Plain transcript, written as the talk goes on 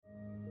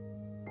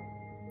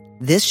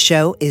This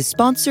show is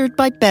sponsored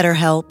by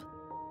BetterHelp.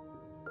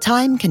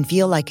 Time can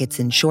feel like it's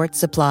in short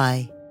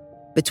supply.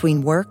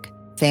 Between work,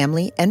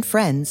 family, and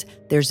friends,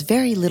 there's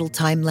very little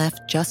time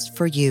left just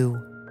for you.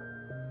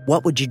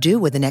 What would you do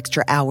with an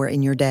extra hour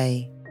in your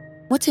day?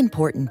 What's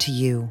important to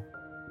you?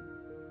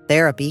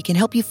 Therapy can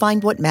help you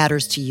find what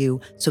matters to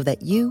you so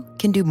that you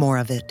can do more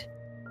of it.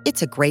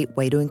 It's a great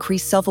way to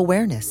increase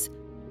self-awareness,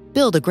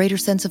 build a greater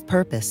sense of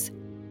purpose,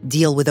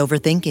 deal with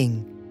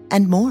overthinking,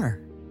 and more.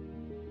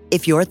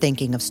 If you're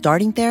thinking of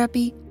starting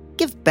therapy,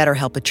 give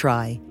BetterHelp a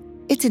try.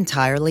 It's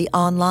entirely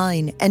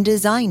online and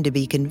designed to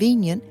be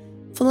convenient,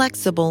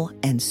 flexible,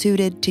 and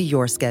suited to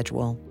your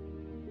schedule.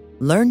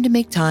 Learn to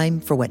make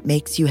time for what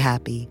makes you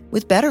happy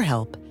with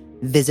BetterHelp.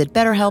 Visit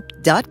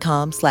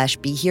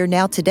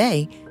BetterHelp.com/BeHereNow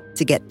today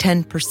to get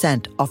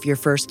 10% off your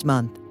first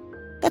month.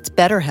 That's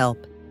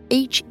BetterHelp,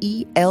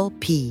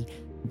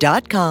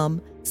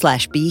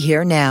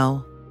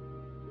 HELP.com/BeHereNow.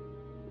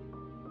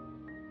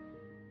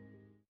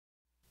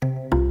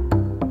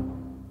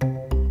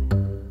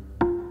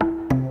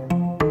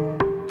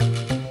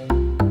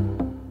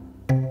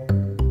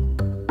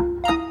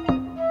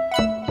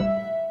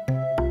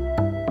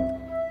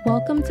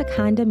 Welcome to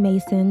Conda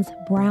Mason's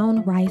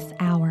Brown Rice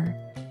Hour,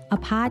 a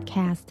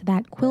podcast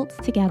that quilts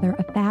together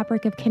a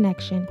fabric of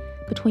connection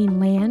between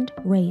land,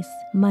 race,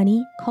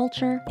 money,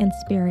 culture, and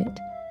spirit.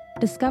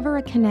 Discover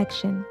a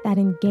connection that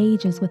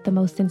engages with the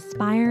most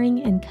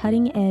inspiring and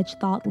cutting-edge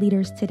thought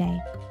leaders today,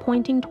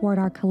 pointing toward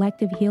our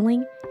collective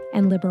healing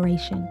and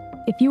liberation.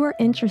 If you are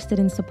interested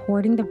in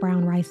supporting the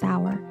Brown Rice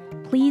Hour,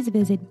 please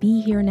visit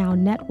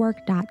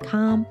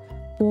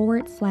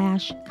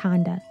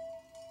BeHereNowNetwork.com/Conda.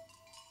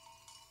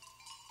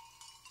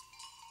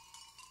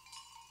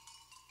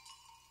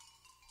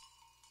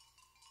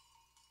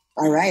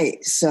 All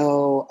right,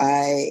 so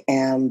I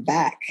am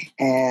back,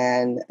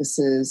 and this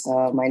is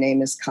my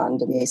name is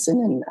Conda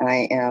Mason, and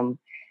I am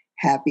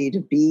happy to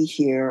be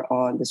here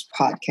on this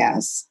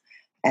podcast,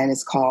 and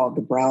it's called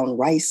the Brown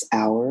Rice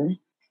Hour,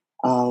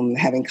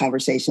 having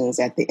conversations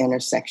at the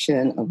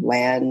intersection of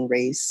land,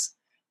 race,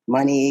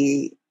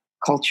 money,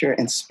 culture,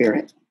 and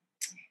spirit.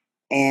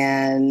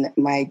 And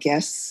my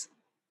guest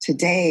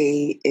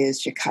today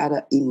is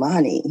Jakada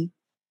Imani,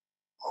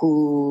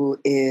 who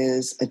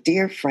is a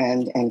dear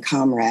friend and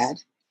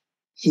comrade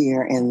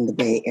here in the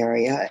Bay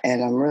Area.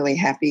 And I'm really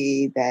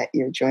happy that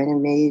you're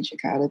joining me,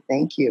 Jakada.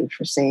 Thank you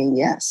for saying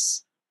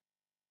yes.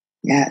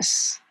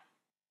 Yes.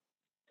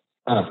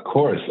 Of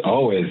course.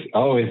 Always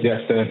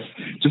yes. That's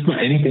just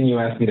about anything you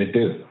ask me to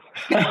do.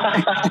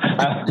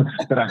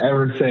 That I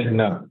ever said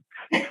no.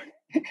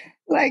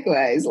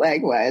 Likewise.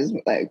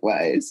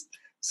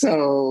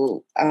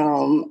 So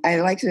I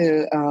like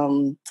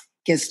to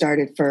get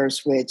started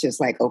first with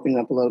just like opening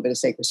up a little bit of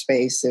sacred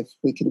space, if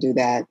we can do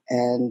that.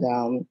 And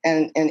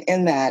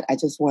in that, I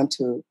just want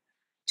to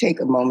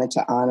take a moment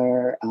to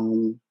honor,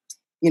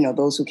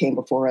 those who came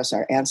before us,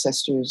 our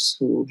ancestors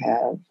who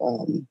have,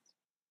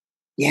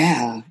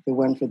 if it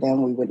weren't for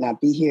them, we would not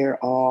be here.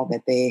 All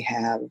that they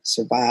have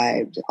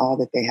survived, all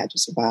that they had to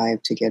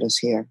survive to get us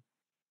here.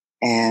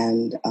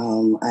 And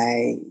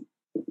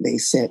they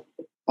sit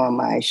on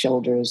my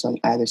shoulders on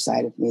either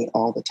side of me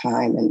all the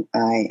time. And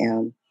I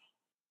am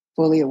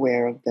fully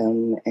aware of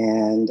them,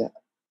 and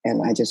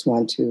I just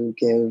want to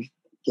give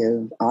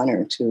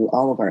honor to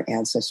all of our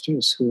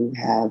ancestors who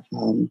have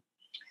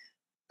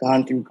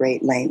gone through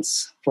great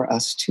lengths for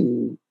us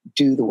to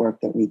do the work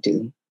that we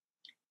do,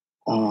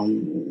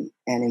 and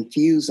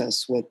infuse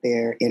us with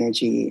their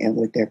energy and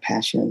with their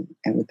passion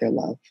and with their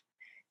love.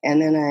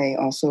 And then I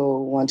also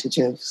want to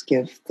just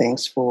give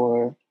thanks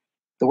for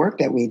the work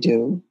that we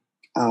do,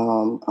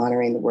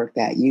 honoring the work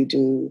that you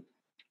do,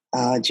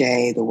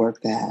 Jay, the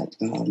work that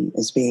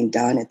is being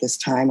done at this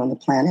time on the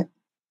planet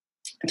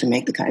to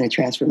make the kind of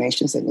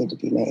transformations that need to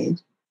be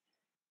made.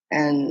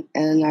 And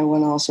I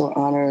want to also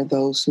honor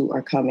those who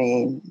are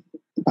coming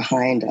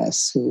behind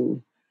us,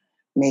 who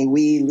may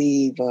we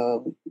leave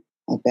a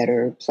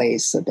better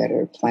place, a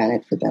better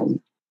planet for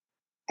them.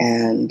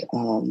 And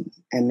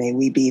may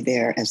we be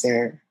there as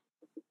their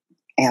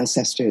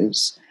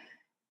ancestors,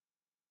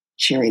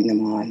 cheering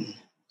them on.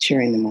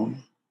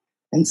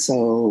 And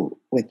so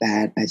with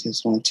that, I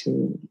just want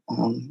to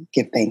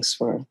give thanks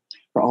for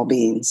all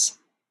beings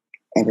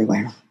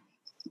everywhere.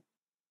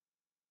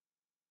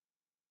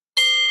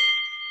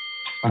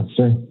 Ashe.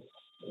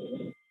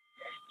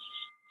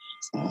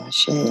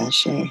 Ashe.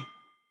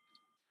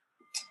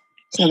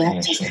 So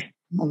that just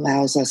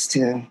allows us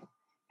to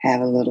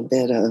have a little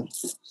bit of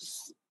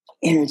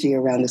energy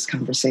around this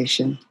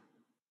conversation.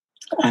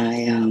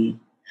 I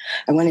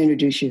want to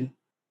introduce you.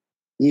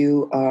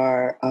 You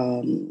are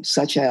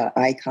such an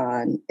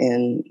icon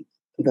in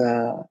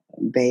the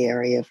Bay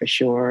Area for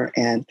sure,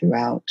 and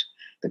throughout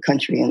the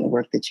country, and the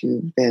work that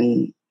you've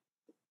been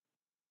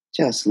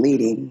just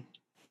leading.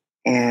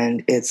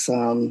 And it's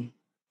some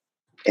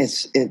of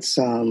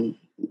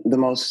the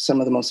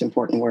most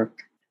important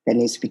work that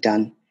needs to be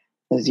done,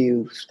 as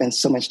you spend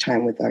so much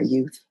time with our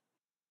youth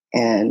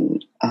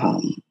and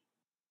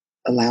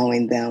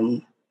allowing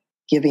them,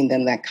 giving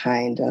them that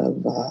kind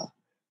of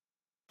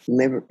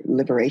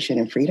liberation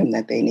and freedom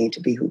that they need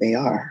to be who they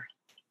are,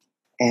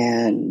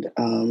 and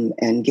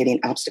getting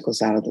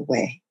obstacles out of the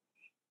way.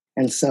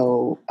 And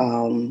so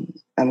I'm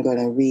going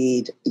to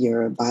read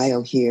your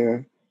bio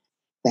here,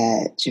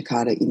 that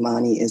Jakada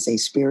Imani is a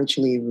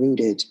spiritually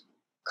rooted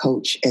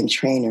coach and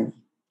trainer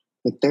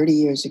with 30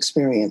 years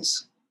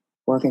experience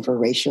working for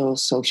racial,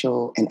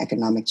 social, and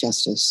economic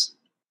justice.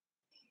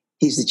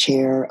 He's the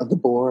chair of the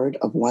board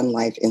of One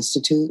Life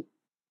Institute,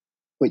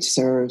 which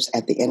serves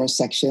at the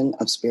intersection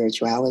of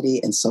spirituality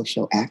and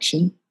social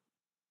action.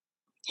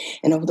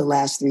 And over the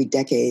last 3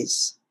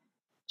 decades,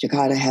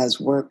 Jakada has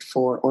worked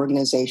for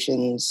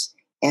organizations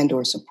and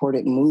or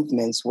supported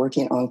movements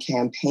working on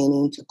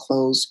campaigning to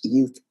close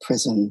youth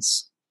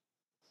prisons,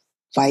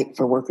 fight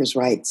for workers'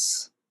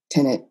 rights,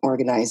 tenant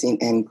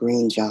organizing, and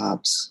green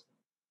jobs.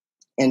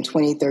 In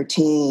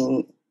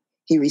 2013,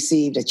 he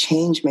received a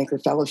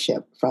Changemaker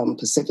Fellowship from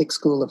Pacific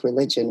School of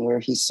Religion, where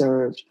he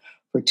served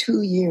for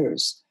 2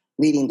 years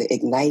leading the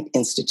Ignite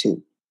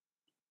Institute.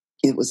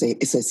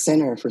 It's a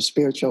center for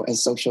spiritual and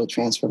social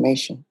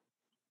transformation.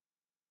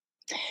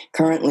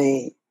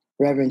 Currently,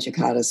 Reverend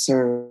Jakada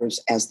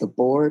serves as the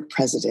board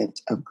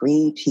president of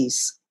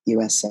Greenpeace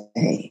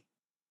USA.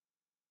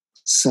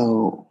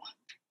 So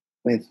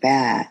with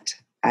that,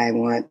 I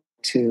want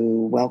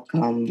to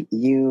welcome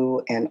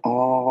you and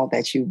all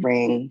that you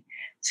bring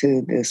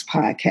to this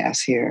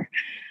podcast here.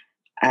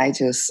 I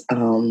just,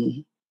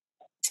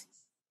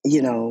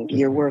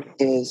 your work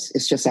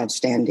is just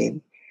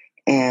outstanding.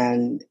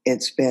 And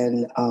it's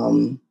been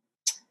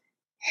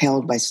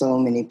held by so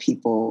many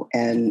people.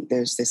 And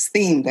there's this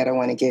theme that I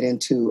want to get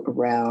into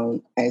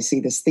I see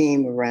this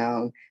theme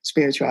around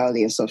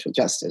spirituality and social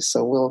justice.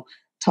 So we'll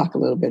talk a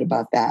little bit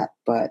about that.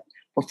 But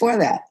before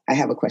that, I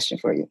have a question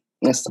for you.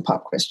 That's the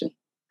pop question.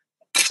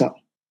 So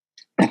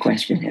my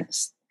question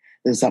is,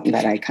 there's something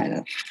that I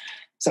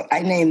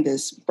named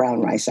this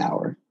Brown Rice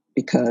Hour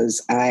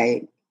because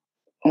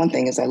one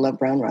thing is I love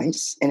brown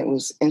rice, and it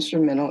was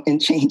instrumental in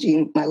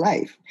changing my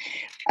life.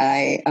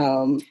 I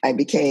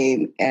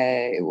became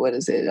a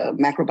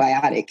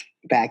macrobiotic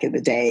back in the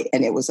day,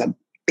 and it was a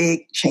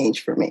big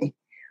change for me,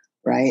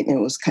 right? And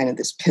it was kind of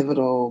this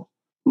pivotal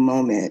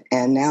moment.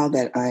 And now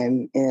that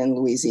I'm in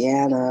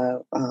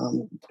Louisiana,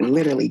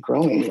 literally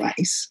growing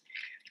rice,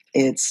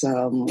 it's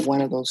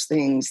one of those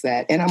things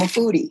and I'm a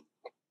foodie.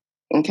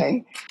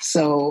 Okay,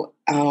 so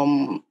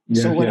what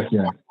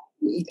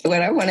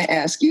I want to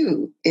ask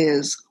you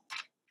is,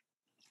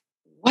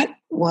 what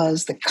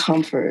was the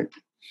comfort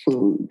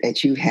food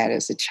that you had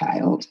as a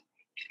child,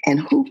 and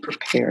who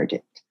prepared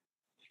it?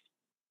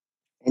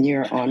 And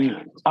you're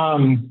on.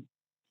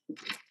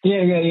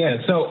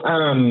 Yeah. So,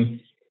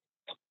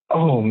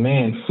 oh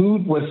man,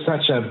 food was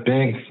such a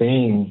big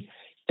thing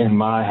in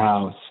my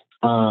house.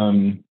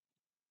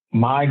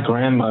 My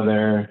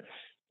grandmother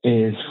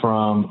is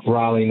from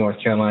Raleigh, North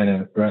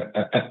Carolina,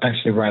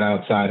 actually right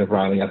outside of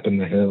Raleigh, up in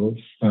the hills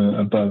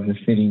above the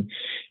city.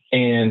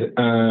 And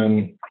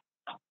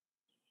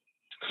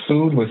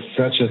food was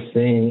such a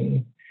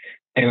thing.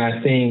 And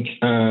I think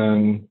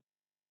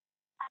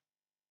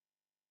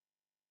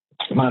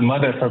my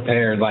mother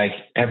prepared like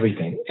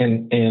everything.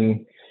 And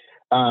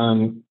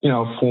I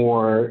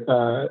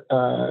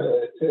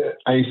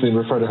used to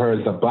refer to her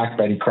as the Black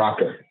Betty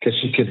Crocker, because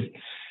she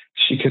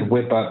could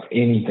whip up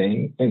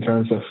anything in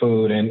terms of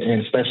food and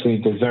especially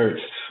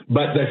desserts.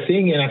 But the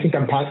thing, and I think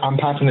I'm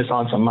passing this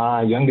on to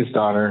my youngest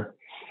daughter,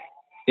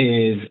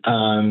 is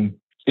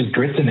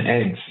grits and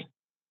eggs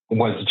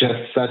was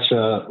just such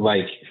a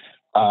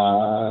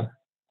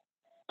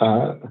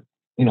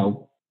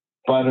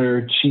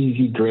buttered,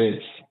 cheesy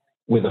grits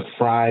with a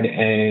fried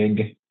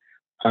egg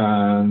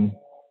and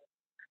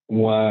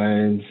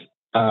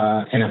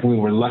if we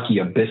were lucky,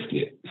 a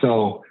biscuit.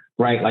 So,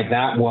 right, like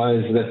that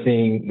was the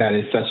thing that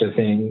is such a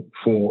thing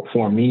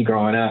for me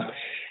growing up.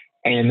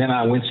 And then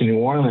I went to New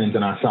Orleans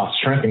and I saw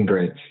shrimp and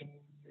grits.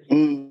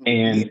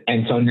 And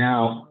so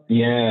now,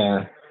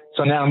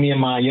 So now me and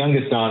my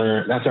youngest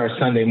daughter, that's our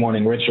Sunday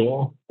morning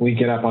ritual. We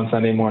get up on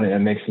Sunday morning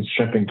and make some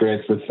shrimp and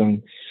grits with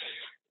some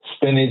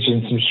spinach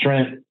and some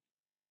shrimp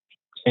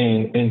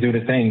and do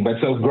the thing. But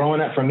so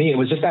growing up for me, it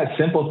was just that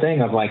simple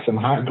thing of like some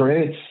hot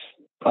grits,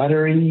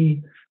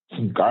 buttery,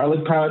 some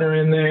garlic powder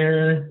in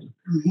there,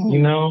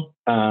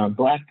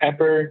 black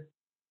pepper,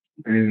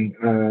 and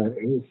it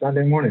was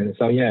Sunday morning.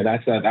 So yeah,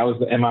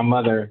 and my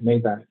mother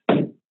made that.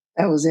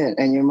 That was it,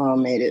 and your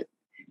mom made it.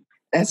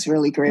 That's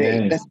really great.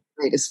 Yeah. That's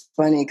great. It's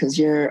funny because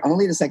you're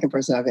only the second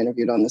person I've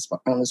interviewed on this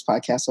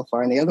podcast so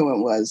far, and the other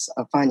one was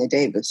Fania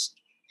Davis.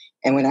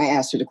 And when I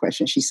asked her the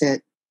question, she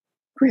said,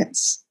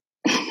 "Grits."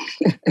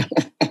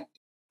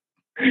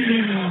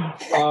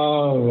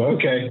 Oh,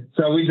 okay.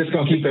 So we just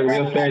gonna keep it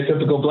real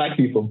stereotypical Black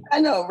people.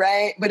 I know,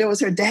 right? But it was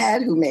her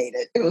dad who made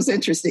it. It was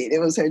interesting. It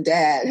was her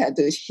dad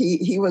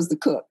he was the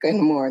cook in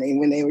the morning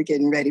when they were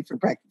getting ready for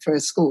breakfast for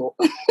school.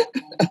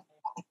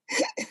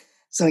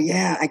 So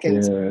yeah, I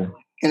can. Yeah.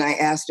 And I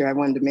asked her. I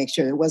wanted to make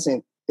sure it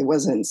wasn't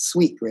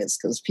sweet grits,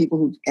 because people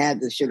who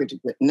add the sugar to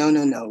grit.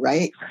 No,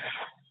 right?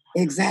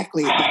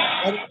 Exactly.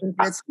 Butter and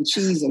grits and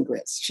cheese and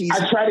grits.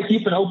 I try to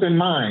keep an open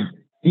mind.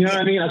 You know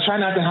what I mean? I try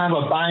not to have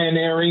a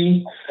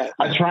binary. Right.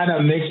 I try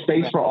to make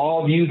space for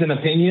all views and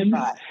opinions.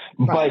 Right.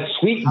 But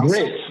sweet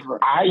grits,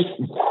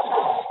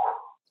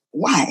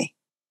 why?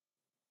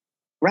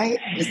 Right?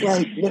 It's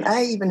like when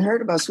I even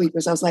heard about sweet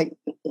grits, I was like,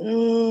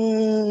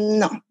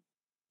 no.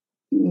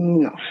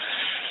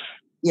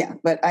 Yeah,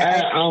 but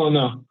I don't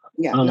know.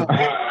 Yeah, no.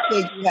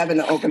 You having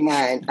an open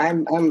mind. I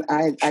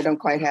don't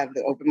quite have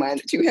the open mind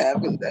that you have.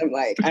 I'm very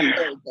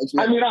judgmental.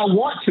 I mean, I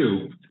want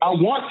to,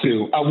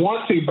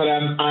 but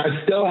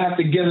I still have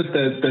to give it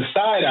the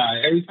side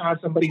eye every time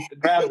somebody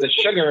grabs the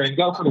sugar and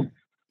go for the.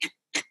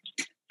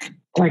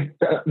 Like,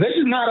 this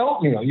is not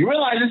oatmeal. You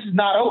realize this is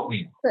not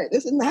oatmeal. Right.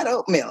 This is not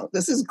oatmeal.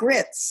 This is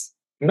grits.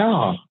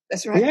 No.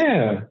 That's right.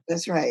 Yeah.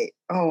 That's right.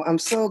 Oh, I'm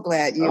so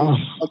glad you. Oh.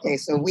 Okay,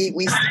 so we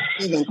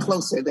even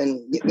closer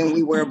than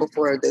we were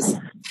before this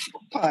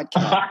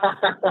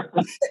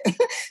podcast.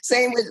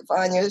 Same with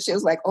Vanya. She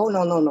was like, "Oh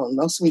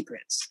no sweet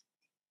grits."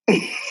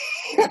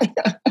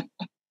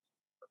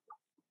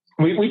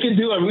 We can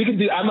do.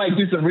 I might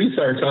do some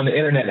research on the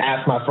internet,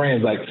 ask my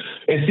friends, like,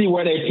 and see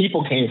where their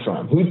people came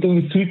from. Who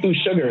threw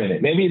sugar in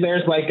it? Maybe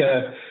there's like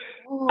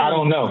I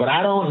don't know, but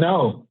I don't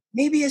know.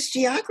 Maybe it's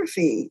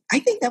geography. I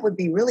think that would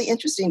be really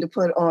interesting to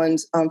put on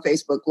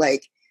Facebook,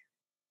 like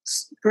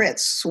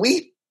grits,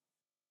 sweet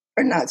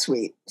or not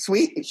sweet,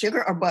 sweet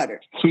sugar or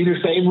butter, sweet or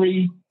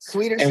savory,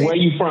 and where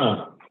you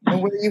from?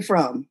 And where you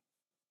from?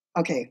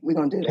 Okay, we're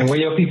gonna do that. And where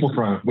your people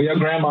from? Where your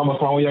grandmama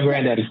from? Where your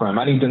granddaddy from?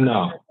 I need to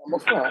know.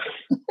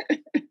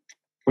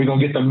 We're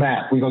gonna get the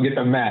map.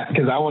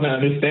 Because I want to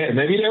understand.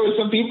 Maybe there was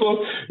some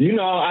people,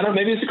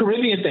 maybe it's a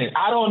Caribbean thing.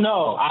 I don't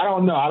know. I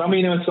don't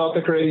mean to insult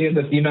the Caribbeans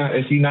if you're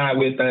not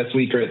with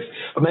sweet grits.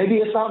 But maybe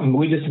it's something.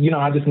 We just,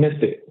 I just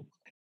missed it.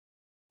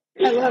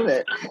 I love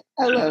it.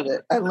 I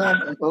love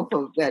both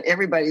of that.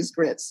 Everybody's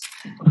grits.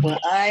 Well,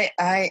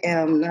 I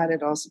am not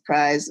at all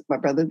surprised, my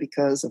brother,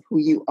 because of who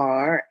you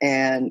are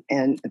and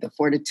the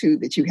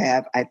fortitude that you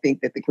have. I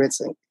think that the grits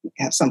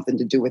have something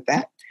to do with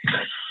that.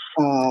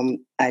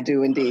 I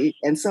do indeed.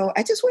 And so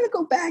I just want to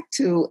go back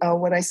to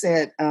what I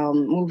said,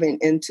 moving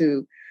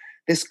into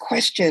this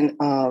question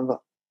of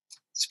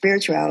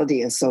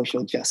spirituality and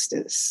social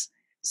justice.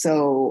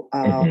 So,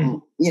 the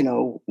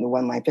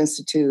One Life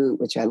Institute,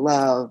 which I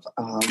love,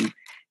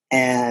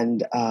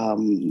 and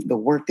the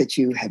work that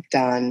you have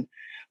done.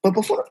 But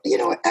before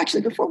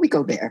we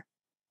go there,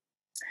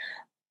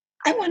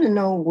 I want to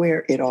know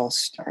where it all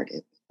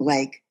started.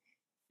 Like,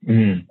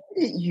 where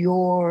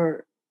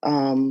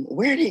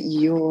did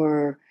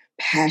your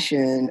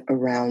passion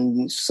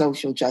around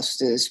social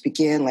justice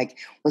begin? Like,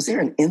 was there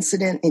an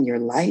incident in your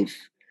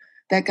life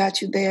that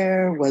got you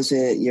there? Was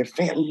it your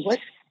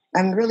family?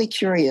 I'm really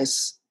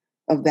curious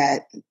of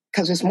that,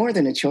 because it's more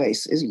than a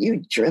choice. Is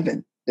you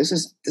driven? This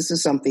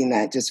is something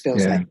that just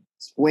feels like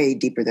it's way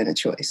deeper than a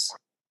choice.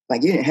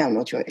 Like you didn't have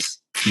no choice.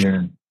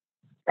 Yeah,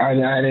 I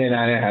didn't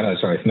have no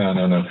choice.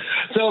 No.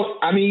 So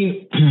I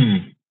mean,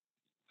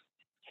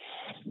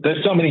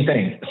 there's so many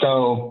things.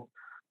 So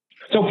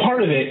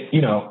part of it,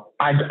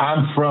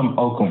 I'm from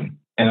Oakland,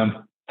 and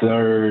I'm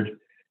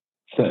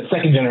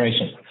second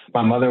generation.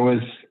 My mother was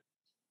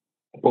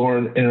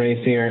born and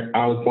raised here.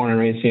 I was born and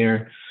raised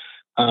here.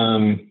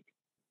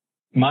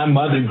 My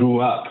mother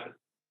grew up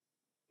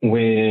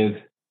with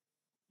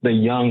the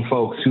young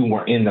folks who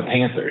were in the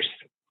Panthers.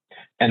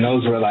 And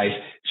those were like,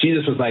 she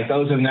just was like,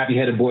 those are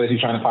nappy-headed boys who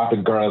trying to pop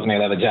at girls, made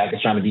leather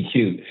jackets, trying to be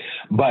cute.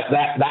 But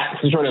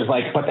that's sort of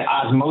like, but the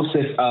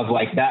osmosis of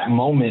like that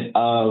moment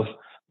of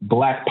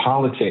Black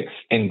politics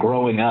and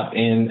growing up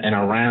in and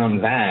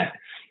around that,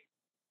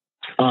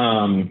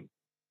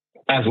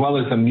 as well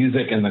as the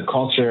music and the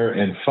culture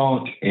and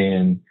funk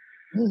and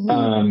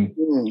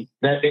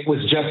that it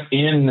was just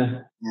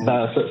in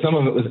some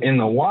of it was in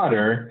the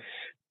water.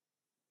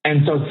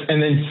 And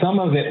then some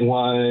of it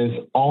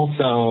was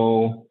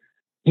also,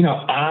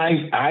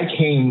 I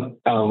came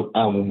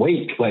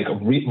awake, like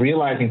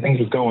realizing things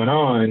was going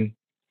on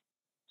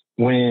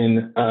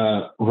when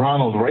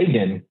Ronald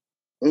Reagan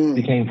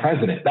became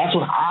president. That's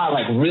when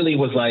I really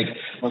was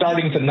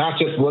starting to not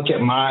just look at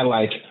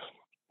my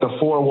the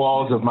four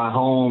walls of my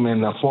home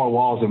and the four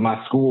walls of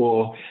my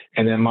school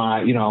and then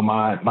my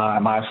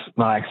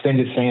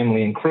extended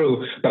family and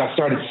crew, but I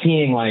started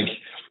seeing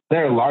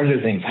there are larger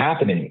things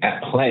happening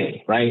at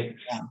play, right?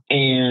 Yeah.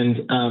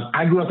 And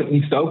I grew up in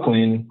East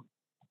Oakland,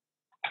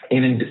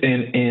 and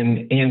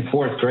in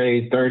fourth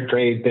grade, third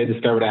grade, they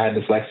discovered I had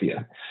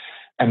dyslexia.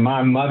 And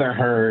my mother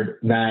heard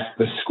that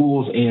the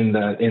schools in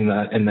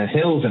the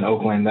hills in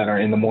Oakland that are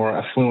in the more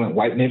affluent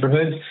white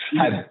neighborhoods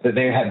had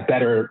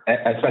better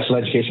special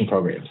education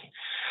programs,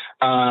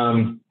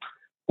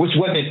 which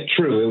wasn't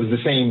true. It was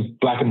the same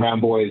Black and brown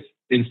boys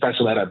in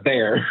special ed up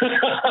there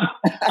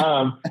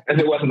as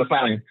it was in the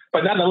Flatland.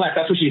 But nonetheless,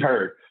 that's what she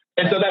heard.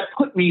 And so that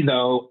put me,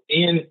 though,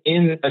 in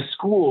a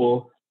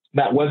school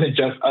that wasn't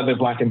just other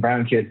Black and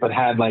brown kids, but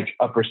had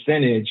a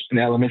percentage in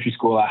elementary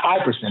school, a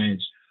high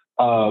percentage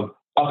of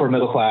upper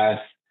middle class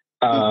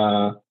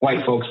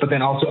white folks, but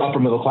then also upper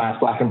middle class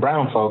Black and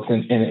brown folks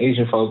and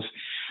Asian folks.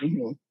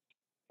 Mm-hmm.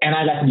 And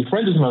I got to be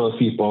friends with some of those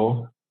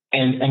people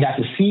and got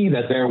to see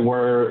that there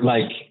were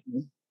like,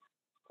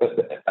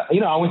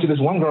 I went to this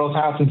one girl's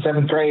house in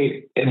 7th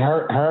grade, and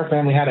her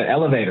family had an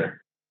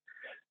elevator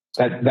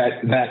that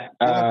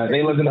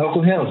they lived in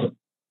Oakland Hills.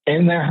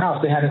 In their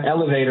house, they had an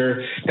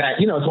elevator that,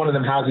 it's one of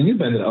them houses. You've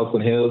been to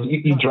Oakland Hills.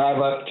 You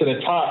drive up to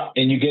the top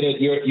and you get it.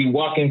 You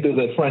walk in through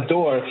the front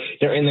door.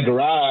 You're in the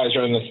garage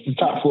or in the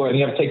top floor, and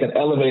you have to take an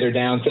elevator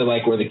down to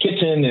like where the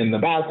kitchen and the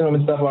bathroom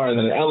and stuff are, and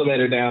then an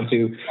elevator down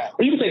to,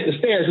 or you can take the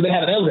stairs, but they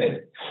had an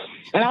elevator.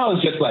 And I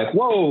was just like,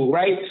 whoa,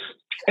 right?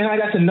 And I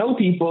got to know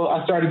people.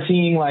 I started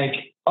seeing like,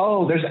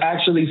 oh, there's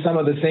actually some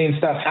of the same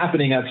stuff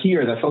happening up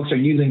here, that folks are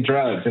using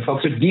drugs and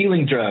folks are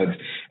dealing drugs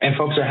and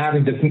folks are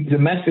having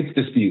domestic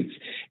disputes.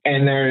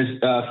 And there's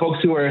folks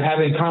who are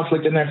having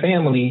conflict in their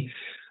family,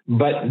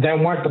 but there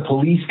weren't the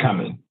police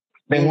coming.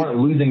 They weren't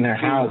losing their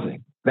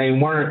housing. They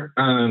weren't.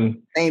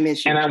 Same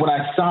issue. And what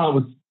I saw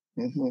was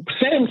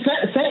same,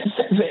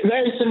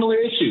 very similar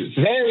issues,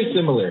 very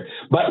similar.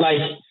 But like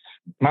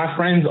my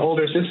friend's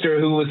older sister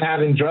who was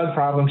having drug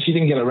problems, she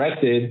didn't get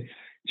arrested.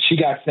 She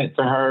got sent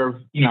to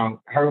her,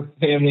 her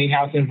family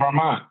house in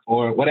Vermont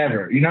or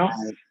whatever,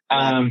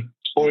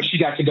 or she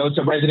got to go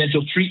to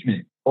residential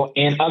treatment,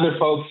 and other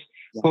folks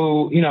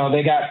who,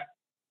 they got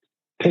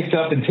picked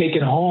up and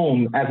taken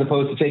home as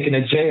opposed to taken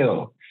to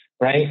jail,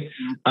 right?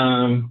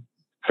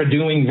 For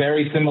doing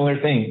very similar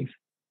things.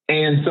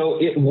 And so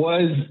it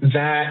was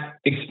that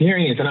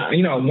experience.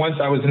 And once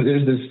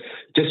there's this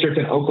district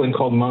in Oakland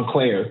called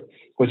Montclair,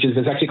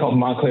 it's actually called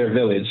Montclair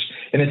Village.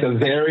 And it's a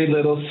very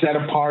little set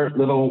apart,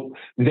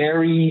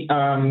 very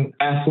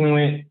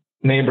affluent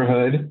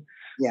neighborhood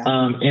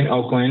in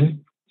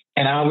Oakland.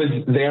 And I was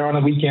there on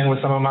a weekend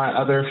with some of my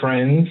other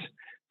friends,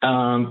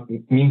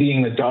 me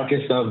being the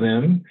darkest of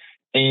them.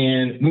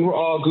 And we were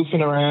all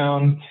goofing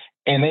around,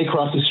 and they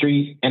crossed the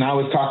street, and I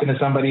was talking to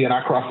somebody, and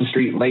I crossed the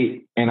street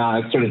late, and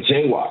I sort of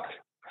jaywalked.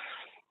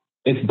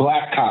 This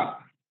black cop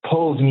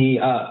pulls me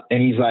up,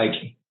 and he's like,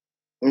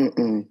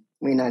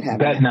 we're not having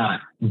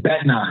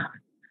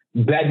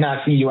Bet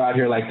not see you out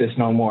here like this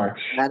no more.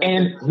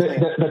 And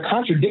the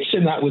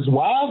contradiction that was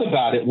wild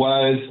about it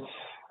was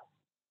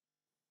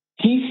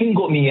he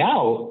singled me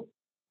out,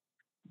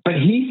 but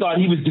he thought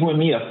he was doing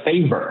me a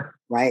favor.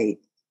 Right.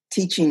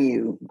 Teaching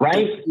you.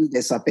 Right. Do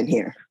this up in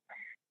here.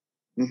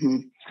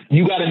 Mm-hmm.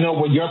 You got to know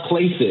where your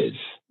place is.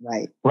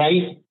 Right.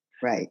 Right.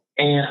 Right.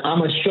 And I'm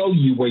going to show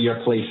you where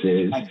your place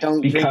is. Like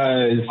don't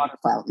because drink water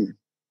fountain.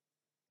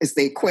 It's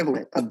the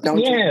equivalent of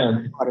don't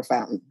drink water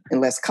fountain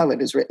unless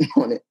colored is written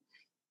on it.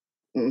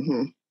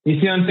 Mm-hmm. You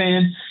see what I'm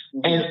saying?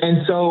 Mm-hmm.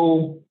 And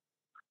so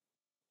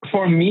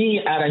for me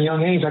at a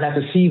young age, I got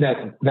to see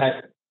that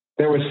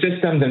there were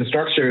systems and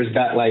structures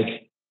that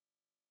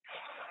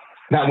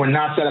were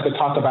not set up to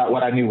talk about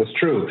what I knew was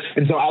true.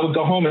 And so I would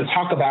go home and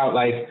talk about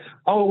like,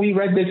 oh, we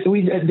read this,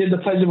 we did the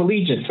Pledge of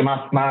Allegiance. And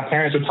my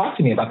parents would talk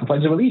to me about the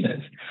Pledge of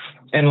Allegiance.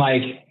 And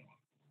like,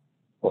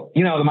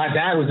 my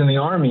dad was in the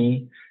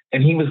Army,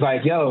 and he was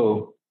like,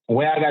 yo, the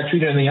way I got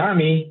treated in the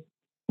Army,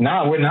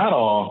 we're not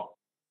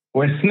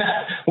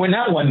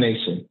one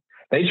nation.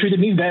 They treated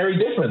me very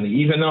differently,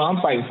 even though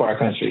I'm fighting for our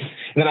country.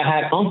 And then I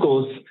had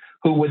uncles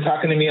who were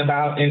talking to me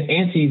about, and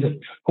aunties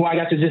who I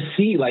got to just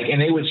see,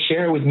 and they would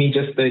share with me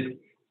just the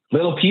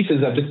little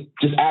pieces of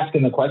just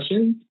asking the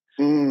questions.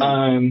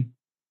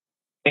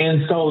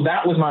 And so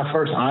that was my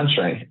first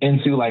entree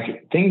into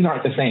things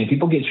aren't the same.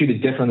 People get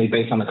treated differently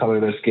based on the color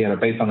of their skin or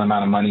based on the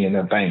amount of money in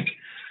their bank.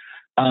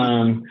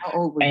 And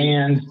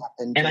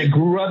I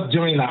grew up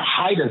during the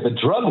height of the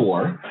drug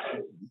war.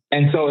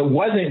 And so it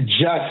wasn't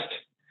just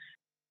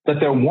that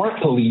there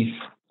weren't police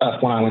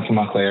when I went to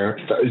Montclair.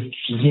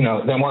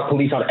 There weren't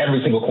police on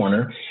every single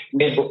corner,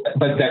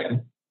 but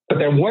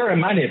there were in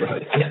my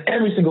neighborhood, in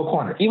every single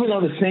corner. Even though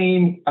the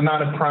same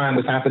amount of crime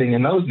was happening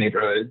in those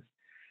neighborhoods,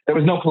 there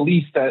was no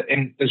police to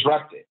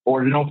disrupt it,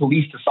 or no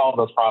police to solve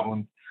those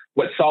problems.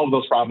 What solved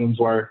those problems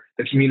were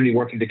the community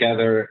working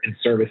together in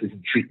services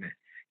and treatment.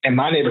 In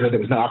my neighborhood, there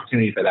was no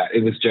opportunity for that.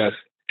 It was just,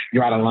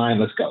 you're out of line,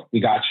 let's go. We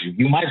got you.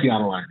 You might be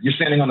on the line. You're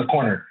standing on the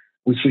corner,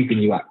 we're sweeping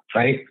you up,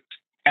 right?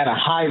 At a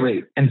high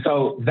rate. And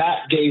so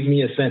that gave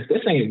me a sense,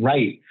 this ain't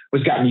right,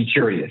 which got me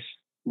curious.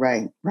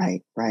 Right.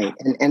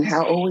 And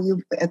how old were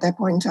you at that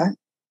point in time?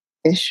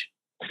 Ish?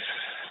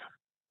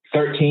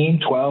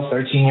 13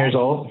 years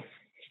old.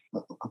 A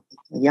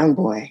young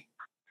boy.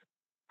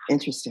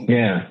 Interesting.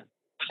 Yeah.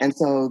 And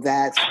so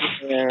that's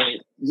where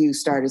you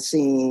started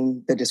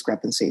seeing the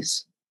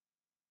discrepancies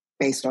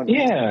based on...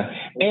 Yeah.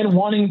 And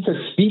wanting to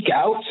speak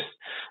out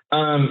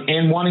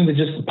and wanting to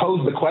just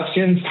pose the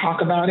questions,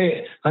 talk about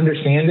it,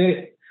 understand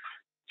it.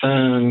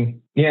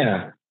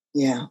 Yeah.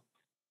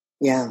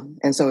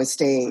 And so it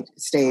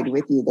stayed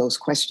with you, those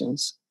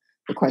questions,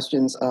 the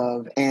questions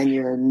of, and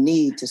your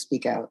need to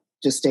speak out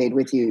just stayed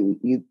with you.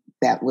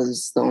 That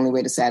was the only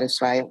way to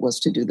satisfy it, was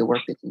to do the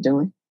work that you're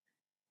doing?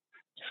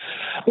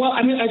 Well,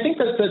 I mean, I think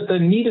that the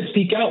need to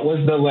speak out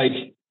was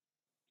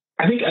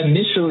I think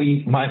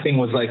initially my thing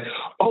was like,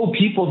 oh,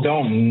 people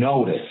don't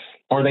notice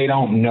or they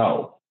don't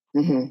know.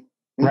 Mm-hmm.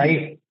 Mm-hmm.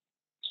 Right.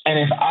 And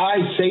if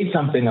I say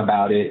something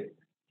about it,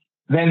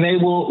 then they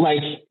will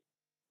like,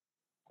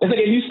 it's like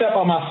if you step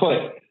on my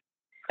foot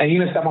and you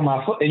didn't step on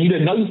my foot and you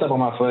didn't know you stepped on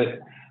my foot.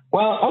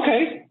 Well,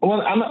 okay.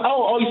 Well,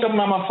 you stepping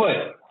on my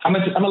foot. I'm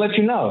gonna let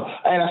you know.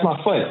 Hey, that's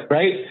my foot.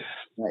 Right.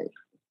 Right.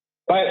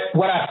 But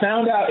what I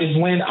found out is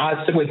when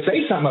I would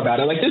say something about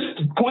it, like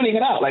just pointing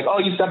it out, like, oh,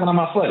 you stepping on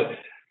my foot.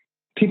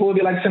 People would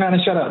be like, sit down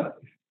and shut up.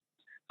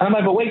 And I'm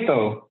like, but wait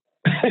though,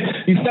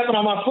 you stepping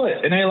on my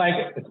foot. And they're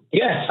like,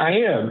 yes, I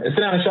am. Sit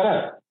down and shut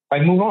up.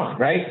 Like, move on,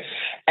 right?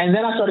 And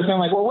then I started feeling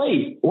like, well,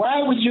 wait,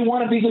 why would you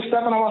want to be just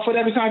stepping on my foot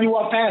every time you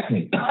walk past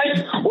me?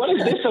 Like, what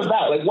is this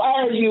about? Like,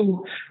 why are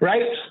you,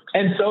 right?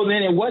 And so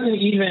then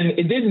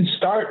it didn't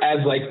start as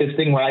like this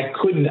thing where it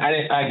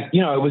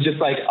was just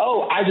like,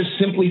 oh, I just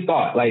simply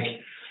thought, like,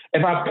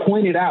 if I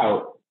point it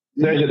out,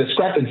 there's a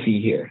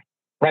discrepancy here,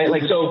 right?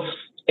 Like, so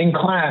in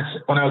class,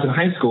 when I was in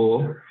high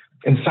school,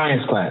 in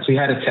science class, we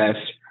had a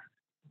test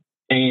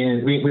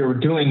and we were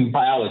doing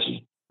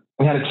biology.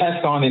 We had a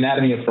test on the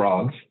anatomy of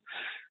frogs.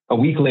 A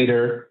week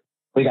later,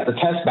 we got the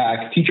test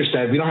back. Teacher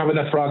said, we don't have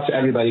enough frogs for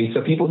everybody.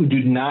 So people who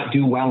do not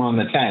do well on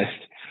the test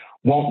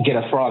won't get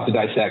a frog to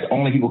dissect.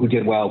 Only people who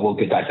did well will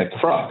get dissect the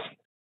frogs.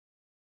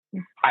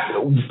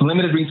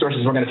 Limited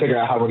resources, we're going to figure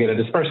out how we're going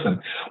to disperse them.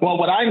 Well,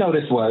 what I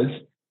noticed was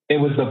it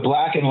was the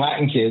Black and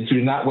Latin kids who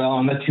did not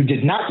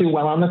do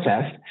well on the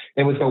test.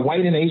 It was the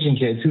white and Asian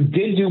kids who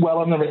did do well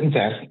on the written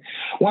test.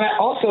 When I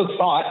also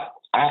thought,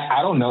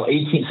 I don't know,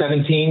 18,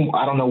 17,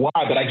 I don't know why,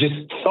 but I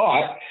just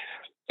thought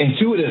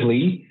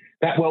intuitively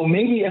that, well,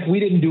 maybe if we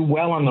didn't do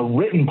well on the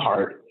written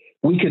part,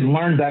 we could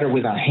learn better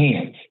with our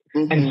hands.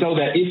 Mm-hmm. And so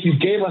that if you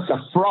gave us a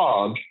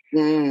frog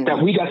that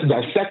we got to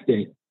dissect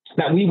it,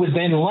 that we would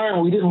then learn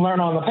what we didn't learn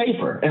on the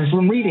paper and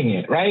from reading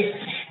it, right?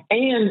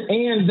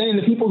 And then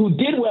the people who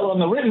did well on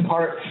the written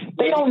part,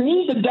 they don't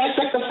need to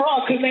dissect the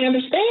frog because they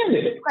understand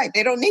it. Right,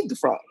 they don't need the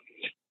frog.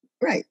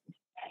 Right.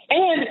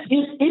 And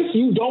if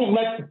you don't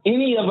let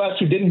any of us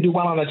who didn't do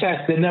well on the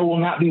test, then there will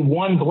not be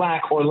one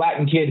Black or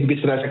Latin kid who gets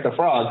to dissect the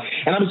frog.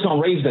 And I'm just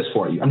going to raise this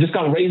for you. I'm just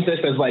going to raise this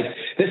as like,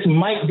 this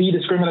might be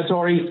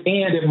discriminatory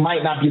and it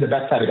might not be the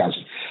best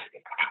pedagogy.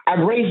 I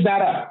raised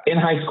that up in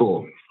high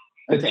school.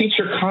 The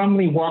teacher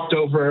calmly walked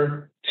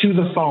over to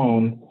the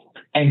phone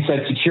and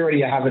said,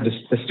 security, I have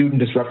a student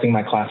disrupting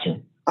my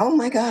classroom. Oh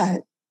my God.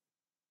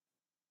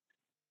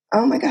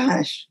 Oh my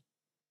gosh.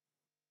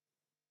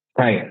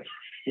 Right.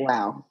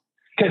 Wow.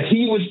 Because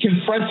he was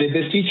confronted,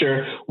 this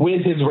teacher,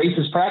 with his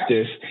racist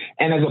practice.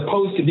 And as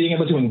opposed to being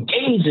able to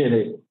engage in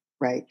it,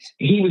 right,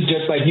 he was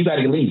just like, you got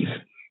to leave.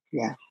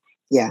 Yeah.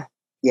 Yeah.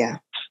 Yeah.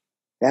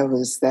 That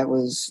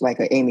was like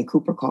an Amy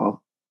Cooper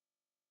call.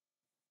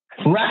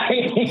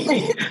 Right.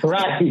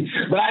 Right.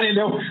 But I didn't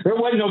know, there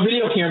wasn't no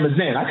video cameras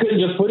then. I couldn't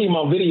just put him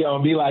on video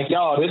and be like,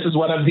 yo, this is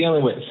what I'm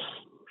dealing with.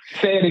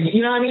 Say it again.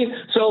 You know what I mean?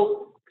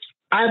 So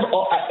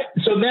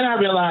then I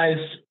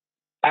realized,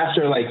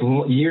 after like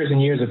years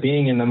and years of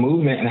being in the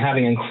movement and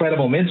having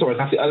incredible mentors,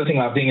 that's the other thing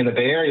about being in the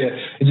Bay Area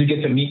is you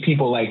get to meet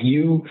people like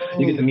you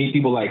get to meet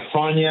people like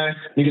Fania,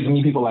 you get to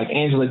meet people like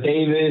Angela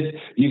Davis,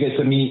 you get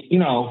to meet,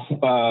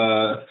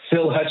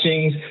 Phil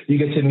Hutchings, you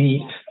get to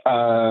meet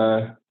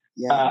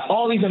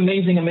all these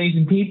amazing,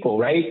 amazing people,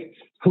 right?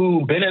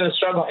 Who've been in a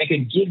struggle and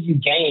can give you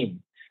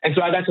game. And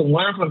so I got to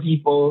learn from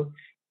people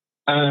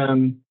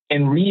and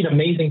read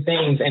amazing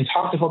things and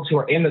talk to folks who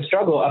are in the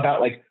struggle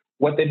about like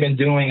what they've been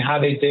doing, how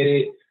they did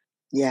it.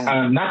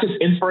 Yeah. Not just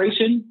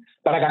inspiration,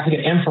 but I got to get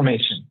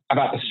information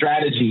about the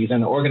strategies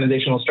and the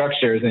organizational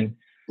structures. And,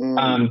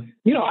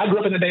 I grew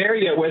up in the Bay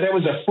Area where there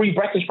was a free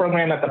breakfast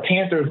program that the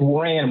Panthers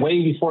ran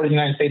way before the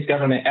United States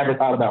government ever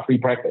thought about free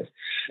breakfast.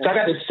 So I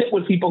got to sit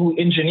with people who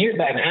engineered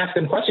that and ask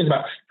them questions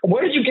about,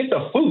 where did you get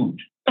the food?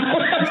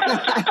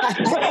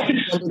 That's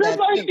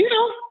like,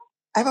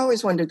 I've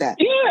always wondered that.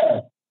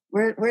 Yeah.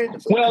 Where did the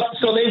food come from?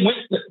 So they went...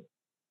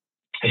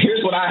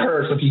 Here's what I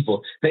heard from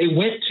people. They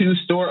went to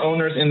store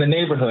owners in the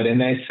neighborhood and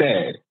they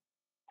said,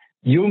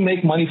 you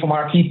make money from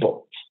our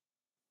people.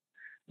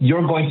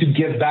 You're going to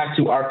give back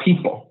to our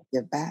people.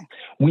 Give back.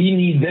 We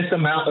need this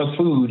amount of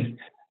food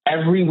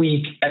every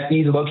week at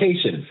these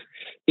locations.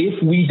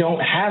 If we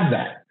don't have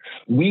that,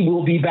 we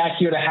will be back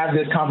here to have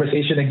this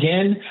conversation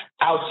again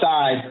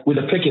outside with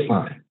a picket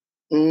line.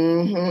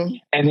 Mm-hmm.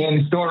 And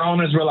then store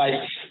owners were like,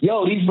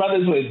 yo, these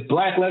brothers with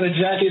black leather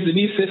jackets and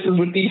these sisters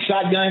with these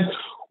shotguns,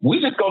 we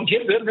just gonna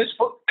give them this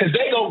food because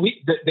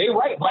they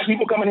right. Black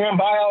people come in here and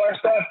buy all our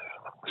stuff,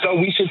 so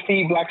we should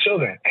feed Black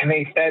children, and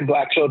they fed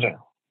Black children.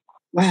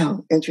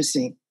 Wow,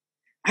 interesting.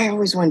 I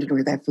always wondered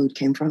where that food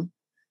came from.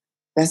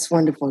 That's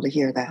wonderful to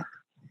hear that.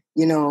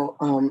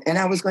 And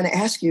I was going to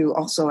ask you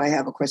also. I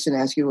have a question to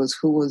ask you: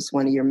 who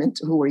were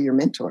your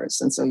mentors?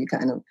 And so you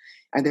kind of,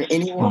 are there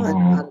anyone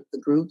out of the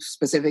group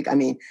specific? I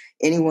mean,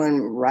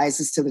 anyone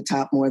rises to the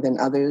top more than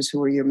others?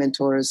 Who are your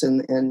mentors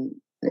and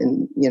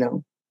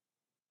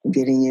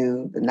getting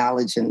you the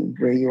knowledge and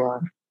where you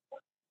are?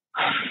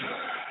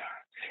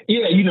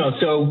 Yeah,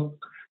 so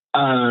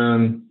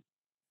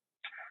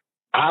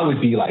I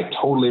would be like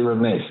totally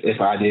remiss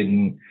if I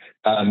didn't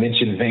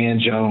mention Van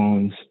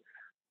Jones,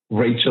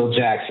 Rachel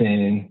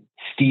Jackson,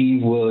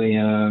 Steve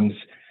Williams,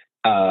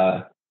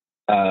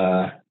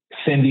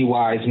 Cindy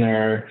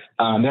Weisner.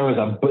 There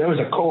was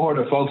a cohort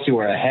of folks who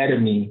were ahead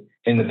of me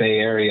in the Bay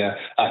Area.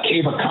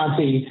 Kava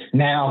Conti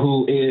now,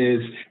 who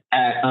is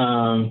at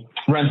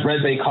runs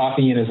Red Bay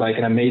Coffee and is like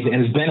an amazing,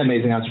 and has been an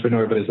amazing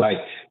entrepreneur, but is like,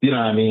 you know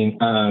what I mean?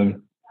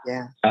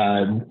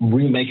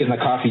 Remaking the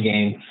coffee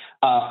game.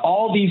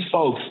 All these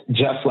folks,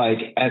 just like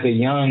as a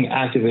young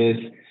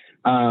activist,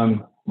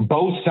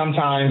 both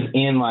sometimes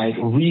in like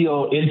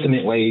real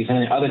intimate ways,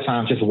 and other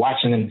times just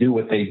watching them do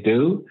what they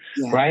do,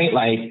 right?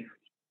 Like,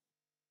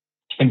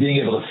 and being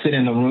able to sit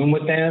in the room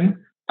with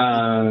them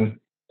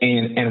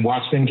and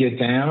watch them get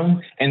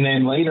down. And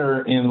then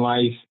later in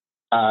life,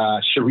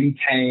 Cherie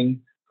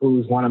Tang,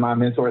 who's one of my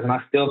mentors, and I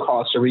still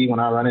call Cherie when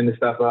I run into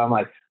stuff. I'm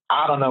like,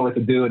 I don't know what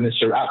to do. And then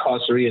I call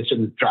Cherie and she'll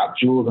just drop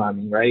jewels on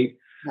me, right?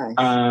 Nice.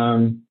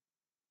 And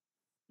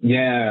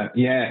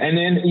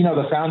then, you know,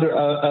 the founder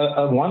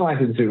of One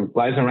Life Institute,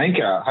 Liza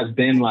Rankow, has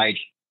been like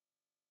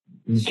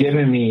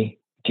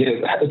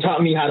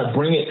taught me how to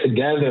bring it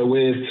together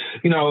with,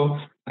 you know,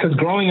 because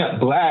growing up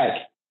Black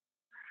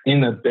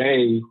in the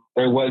Bay,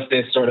 there was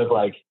this sort of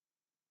like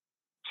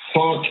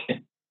funk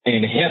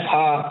and hip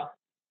hop,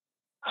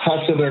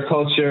 hustler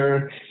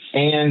culture,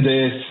 and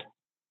this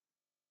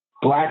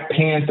Black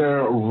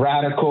Panther,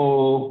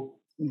 radical,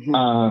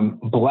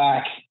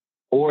 Black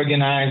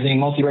organizing,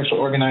 multiracial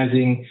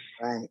organizing,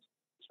 right,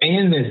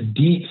 and this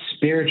deep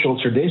spiritual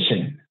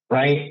tradition,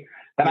 right,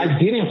 that I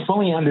didn't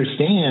fully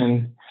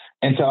understand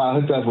until I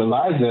hooked up with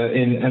Liza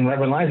and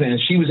Reverend Liza, and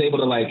she was able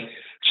to like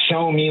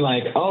show me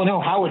like, oh no,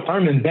 Howard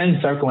Thurman's been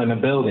circling the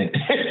building.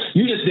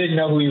 You just didn't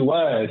know who he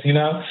was, you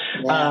know?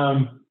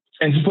 Yeah.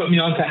 And she put me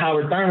on to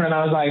Howard Thurman, and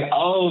I was like,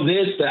 oh,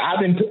 I've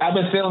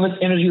been feeling this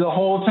energy the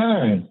whole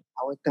time.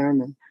 Howard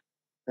Thurman.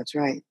 That's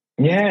right.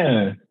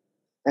 Yeah.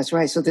 That's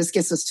right. So this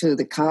gets us to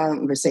the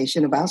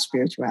conversation about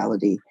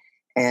spirituality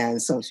and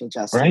social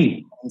justice.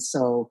 Right. And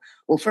so,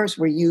 well, first,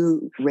 were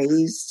you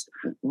raised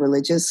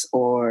religious,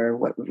 or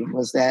what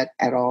was that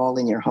at all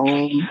in your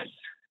home?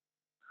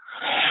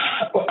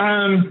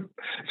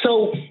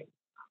 So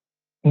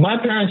my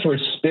parents were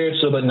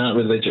spiritual but not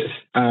religious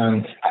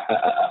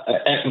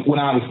when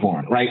I was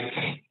born, right?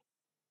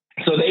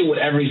 So they would,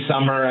 every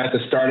summer, at the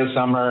start of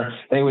summer,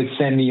 they would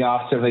send me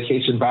off to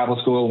vacation Bible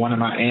school, one of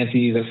my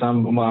aunties or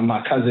one of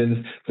my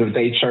cousins to the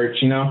day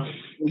church, you know?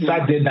 Mm-hmm. So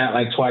I did that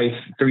like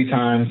 3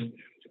 times.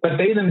 But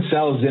they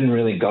themselves didn't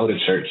really go to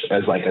church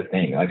as like a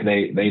thing. Like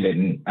they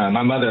didn't.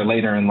 My mother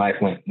later in life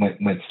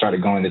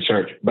started going to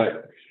church.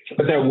 But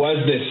there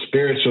was this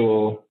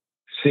spiritual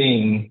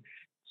thing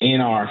in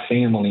our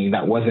family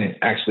that wasn't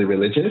actually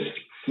religious.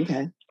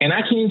 Okay. And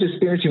I came to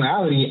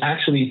spirituality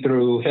actually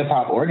through hip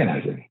hop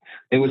organizing.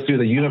 It was through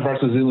the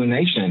Universal Zulu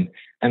Nation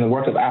and the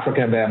work of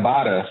Afrika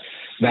Bambaataa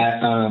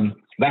that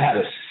had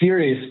a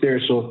serious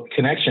spiritual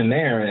connection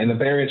there. In the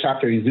Bay Area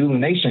chapter of Zulu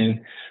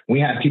Nation, we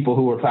had people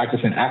who were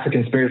practicing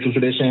African spiritual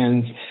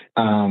traditions,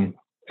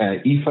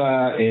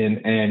 Ifa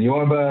and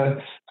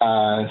Yoruba,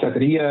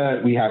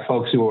 Santeria. We have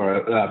folks who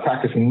are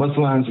practicing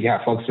Muslims. We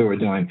have folks who are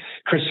doing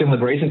Christian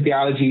liberation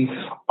theology,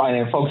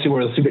 and folks who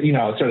are, you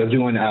know, sort of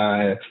doing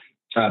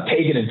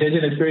pagan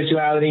indigenous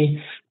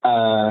spirituality,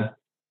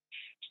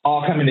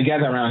 all coming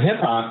together around hip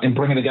hop and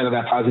bringing together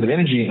that positive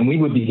energy. And we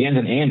would begin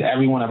and end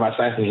every one of our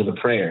cycles with a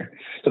prayer.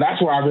 So that's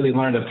where I really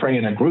learned to pray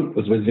in a group,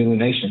 was with Zulu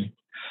Nation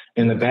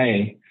in the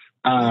Bay.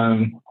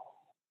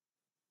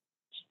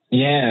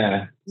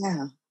 Yeah,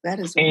 that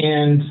is.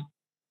 And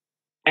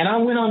I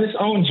went on this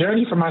own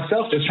journey for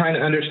myself, just trying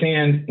to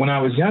understand when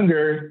I was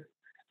younger,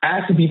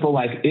 asking people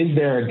like, is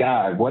there a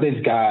God? What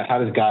is God? How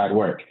does God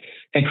work?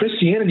 And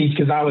Christianity,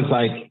 because I was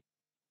like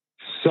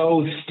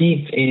so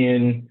steeped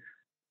in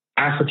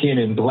African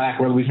and Black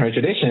revolutionary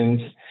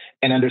traditions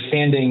and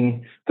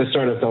understanding the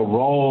sort of the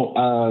role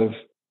of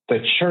the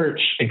church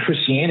and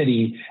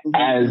Christianity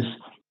as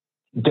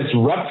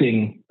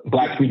disrupting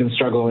Black freedom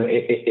struggle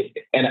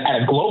and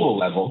at a global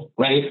level,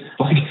 right?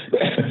 Like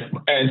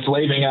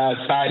enslaving us,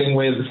 siding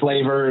with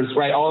slavers,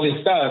 right? All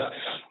this stuff,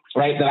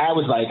 right? That I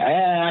was like,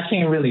 I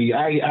can't really,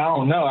 I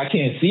don't know, I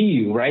can't see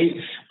you, right?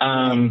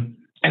 And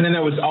then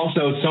there was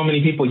also so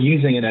many people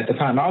using it at the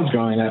time I was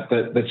growing up.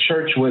 The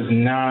church was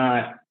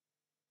not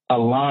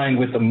aligned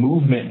with the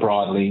movement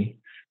broadly,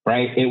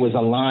 right? It was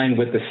aligned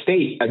with the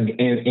state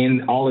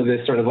in all of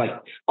this sort of like,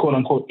 quote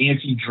unquote,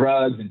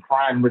 anti-drugs and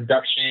crime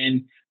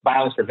reduction,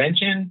 violence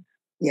prevention,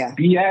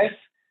 BS.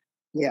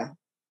 Yeah.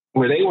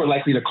 Where they were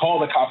likely to call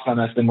the cops on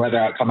us than whether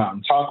I'd come out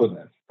and talk with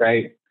us,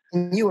 right?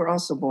 And you were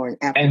also born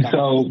after and that,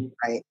 so,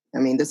 right? I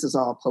mean, this is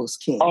all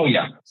post-King. Oh,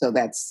 yeah. So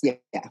that's,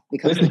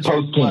 because this the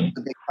church was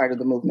a big part of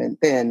the movement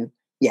then.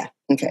 Yeah,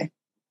 okay.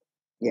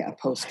 Yeah,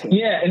 post-King.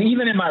 Yeah, and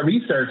even in my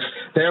research,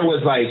 there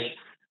was like,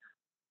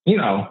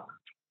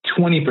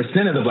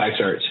 20% of the Black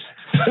church.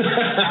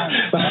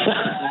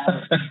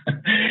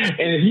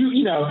 And if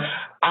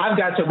I've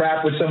got to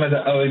rap with some of the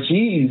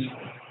OGs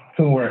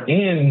who were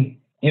in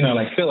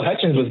like Phil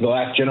Hutchins was the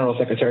last general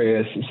secretary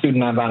of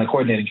Student Nonviolent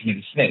Coordinating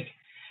Committee, SNCC.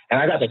 And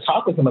I got to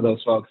talk with some of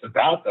those folks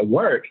about the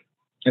work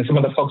and some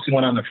of the folks who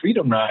went on the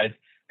Freedom Ride.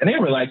 And they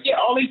were like, yeah,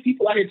 all these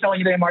people out here telling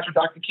you they march with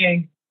Dr.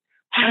 King,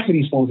 half of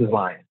these fools is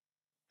lying.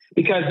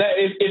 Because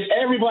if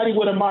everybody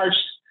would have marched,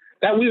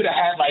 that we would have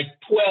had like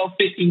 12,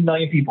 15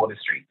 million people in the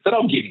street. So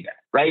don't give me that,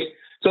 right?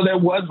 So there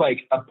was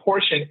like a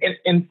portion,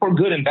 and for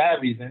good and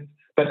bad reasons,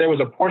 but there was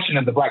a portion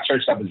of the Black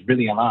church that was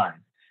really aligned.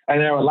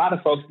 And there were a lot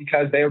of folks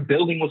because their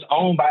building was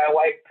owned by a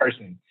white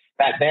person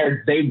that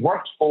they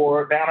worked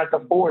for down at the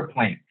Ford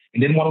plant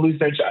and didn't want to lose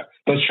their job.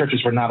 Those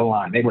churches were not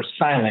aligned. They were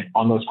silent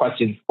on those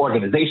questions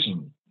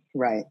organizationally.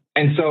 Right.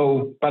 And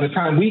so by the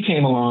time we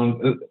came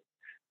along,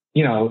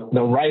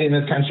 the right in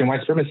this country and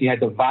white supremacy had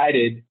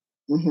divided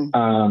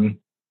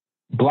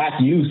Black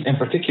youth in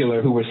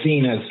particular who were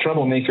seen as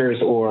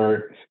troublemakers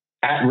or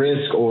at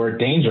risk or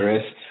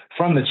dangerous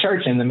from the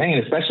church in the main,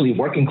 especially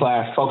working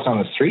class folks on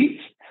the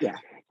streets. Yeah.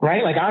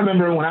 Right? Like I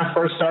remember when I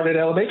first started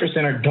at Ella Baker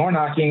Center, door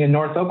knocking in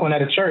North Oakland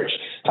at a church,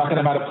 talking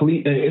about an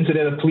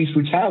incident of police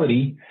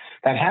brutality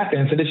that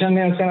happened. So this young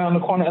man sat on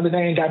the corner the other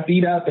day and got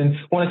beat up and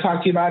want to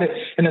talk to you about it.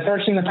 And the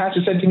first thing the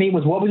pastor said to me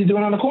was, what was he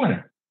doing on the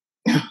corner?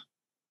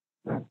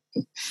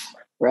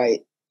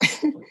 Right.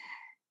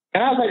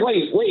 And I was like,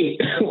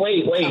 wait.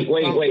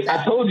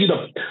 I told you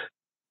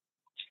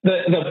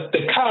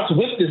the cops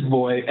whipped this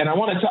boy, and I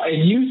want to talk.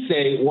 And you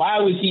say, why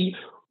was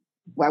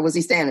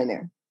he standing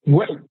there?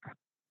 What?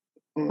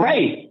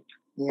 Right.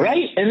 Yeah.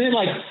 Right. And then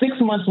like 6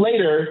 months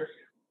later,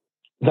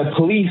 the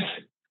police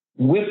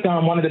whipped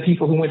on one of the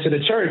people who went to the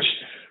church,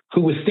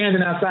 who was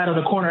standing outside on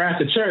the corner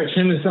after church,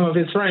 him and some of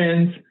his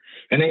friends,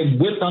 and they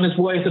whipped on this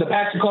boy. So the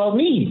pastor called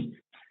me,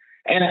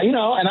 and and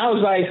I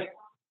was like,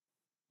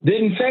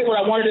 didn't say what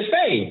I wanted to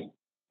say,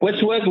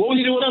 which was, what was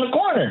you doing on the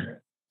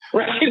corner?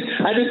 Right.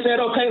 I just said,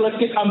 okay,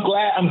 I'm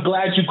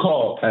glad you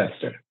called,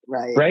 Pastor.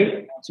 Right.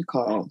 Right. You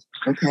called.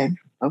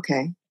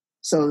 Okay.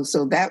 So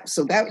that's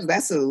a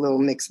little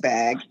mixed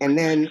bag. And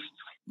then,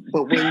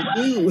 but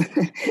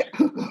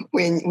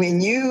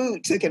when you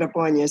took it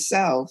upon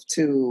yourself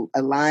to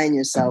align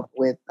yourself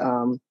with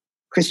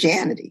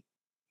Christianity,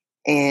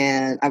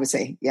 and I would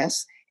say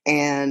yes.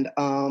 And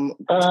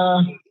well,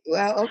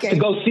 okay. To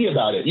go see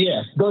about it.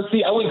 Yeah.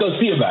 I would go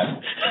see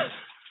about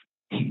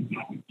it.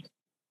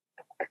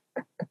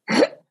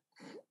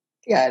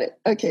 Got it.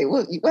 Okay.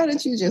 Well, why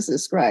don't you just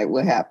describe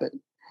what happened?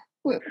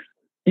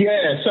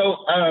 Yeah.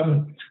 So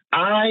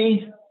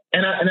I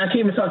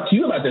came to talk to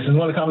you about this in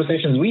one of the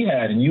conversations we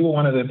had, and you were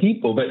one of the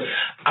people, but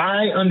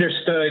I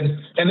understood,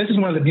 and this is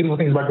one of the beautiful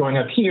things about growing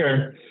up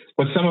here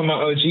with some of my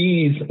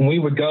OGs, when we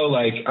would go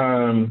I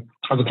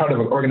was a part of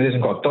an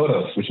organization called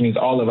Todos, which means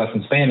all of us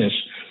in Spanish,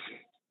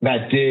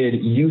 that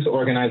did youth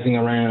organizing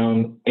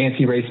around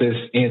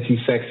anti-racist,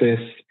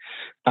 anti-sexist,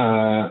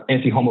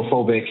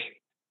 anti-homophobic,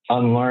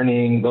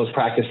 unlearning those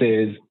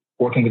practices,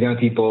 working with young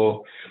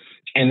people.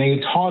 And they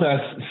taught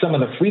us some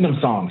of the freedom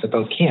songs at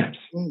those camps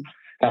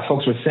that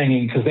folks were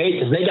singing because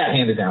they got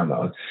handed down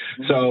those.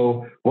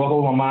 So, Walk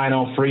Over My Mind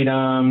on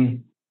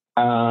Freedom,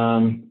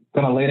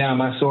 Gonna Lay Down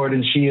My Sword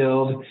and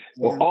Shield,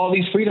 all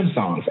these freedom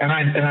songs. And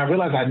I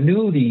realized I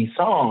knew these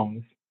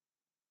songs,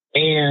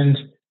 and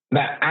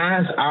that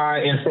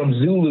and from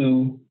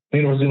Zulu,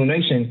 Universal Zulu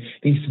Nation,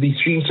 these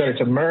streams started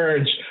to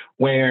merge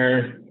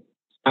where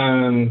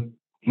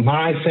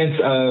my sense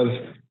of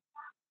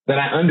that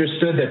I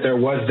understood that there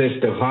was this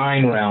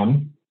divine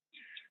realm,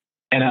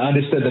 and I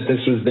understood that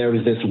there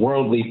was this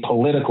worldly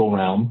political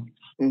realm,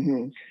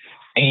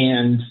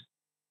 and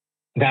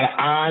that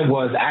I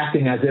was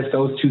acting as if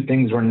those two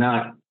things were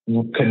not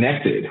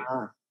connected,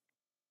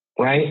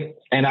 right?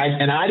 And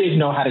I didn't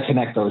know how to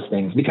connect those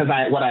things because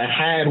what I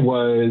had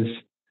was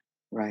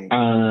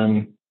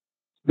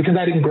because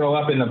I didn't grow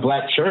up in the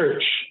Black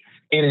church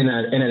and in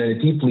a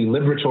deeply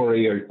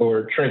liberatory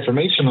or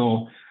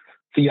transformational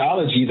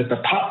theology, that the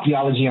pop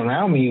theology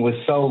around me was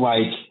so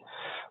like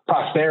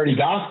prosperity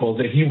gospels.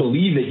 If you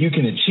believe it, you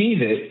can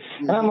achieve it.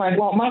 And I'm like,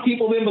 well, my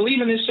people been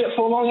believing this shit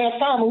for a long ass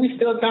time, and we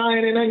still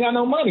dying and ain't got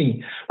no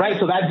money, right?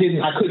 So I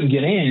couldn't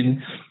get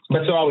in.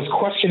 But so I was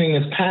questioning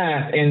this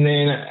path, and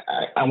then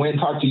I went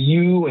and talked to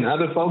you and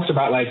other folks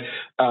about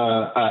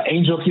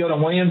Angel Kyoto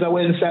Williams I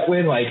went and sat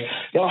with, like,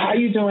 yo, how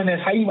you doing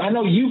this? I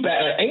know you,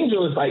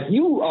 Angel is like,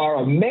 you are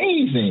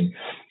amazing.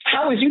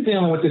 How is you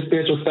dealing with this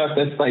spiritual stuff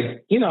that's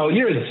like,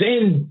 you're a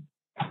Zen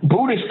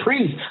Buddhist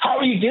priest. How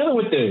are you dealing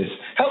with this?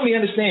 Help me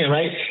understand,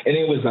 right? And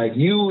it was like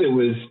it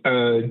was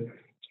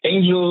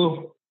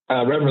Angel,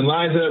 Reverend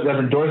Liza,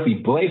 Reverend Dorothy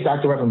Blake,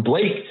 Dr. Reverend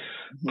Blake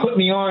put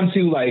me on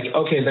to like,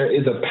 okay, there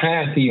is a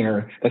path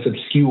here that's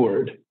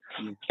obscured,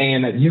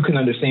 and that you can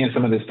understand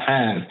some of this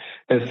path.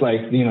 It's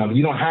like, you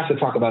don't have to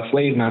talk about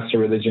slave master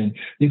religion.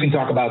 You can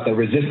talk about the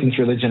resistance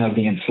religion of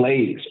the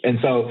enslaved. And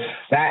so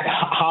that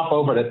hop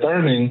over to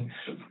Thurman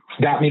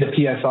got me to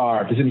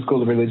PSR, Pacific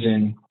School of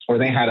Religion, where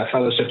they had a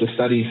fellowship to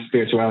study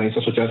spirituality and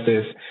social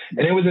justice.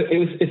 And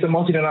it's a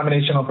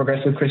multi-denominational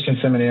progressive Christian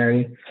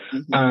seminary.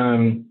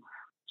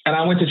 And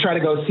I went to try to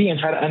go see and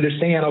try to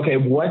understand, okay,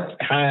 what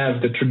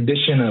have the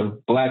tradition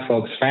of Black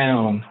folks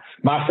found?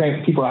 My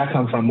favorite people I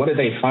come from, what did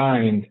they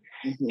find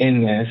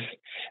in this?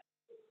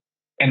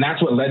 And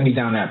that's what led me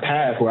down that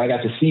path where I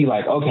got to see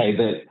like, okay,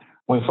 that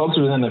when folks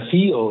were in the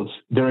fields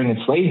during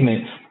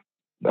enslavement,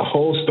 the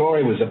whole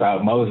story was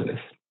about Moses.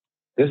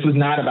 This was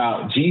not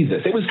about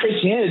Jesus. It was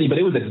Christianity, but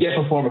it was a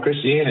different form of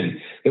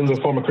Christianity. It was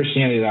a form of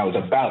Christianity that was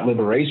about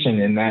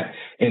liberation and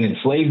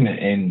enslavement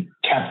and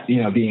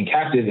being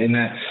captive in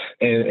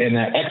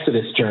that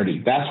Exodus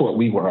journey. That's what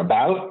we were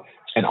about,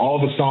 and all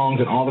the songs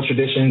and all the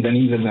traditions and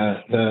even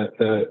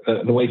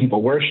the way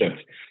people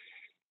worshipped.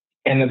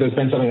 And that there's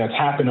been something that's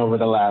happened over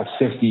the last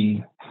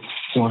 50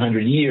 to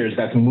 100 years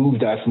that's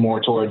moved us more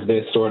towards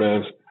this sort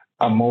of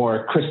a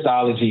more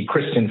Christology,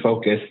 Christian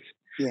focused.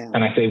 Yeah.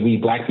 And I say we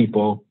Black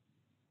people.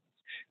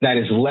 That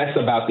is less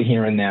about the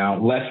here and now,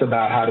 less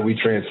about how do we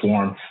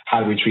transform,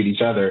 how do we treat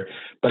each other.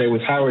 But it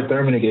was Howard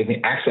Thurman who gave me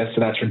access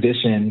to that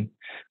tradition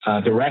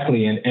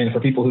directly. And for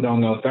people who don't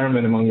know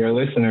Thurman among your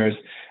listeners,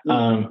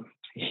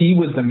 he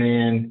was the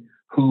man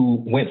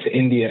who went to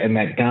India and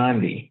met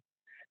Gandhi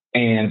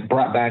and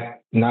brought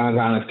back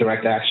nonviolence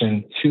direct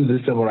action to the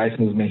civil rights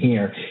movement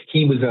here.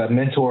 He was a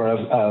mentor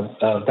of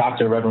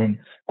the Reverend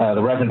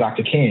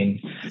Dr.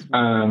 King.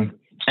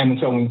 And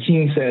so when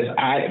King says,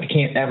 I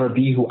can't ever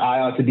be who I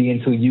ought to be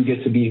until you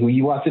get to be who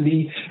you ought to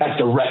be, that's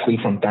directly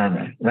from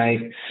Thurman,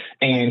 right?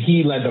 And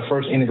he led the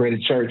first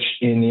integrated church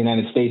in the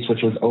United States,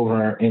 which was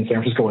over in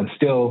San Francisco and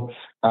still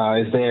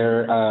is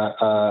there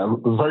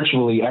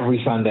virtually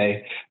every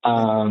Sunday,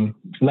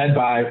 led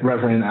by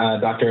Reverend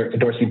Dr.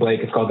 Dorsey Blake.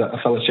 It's called the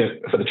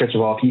Fellowship for the Church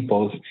of All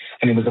Peoples,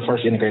 and it was the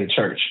first integrated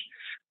church.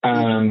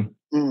 And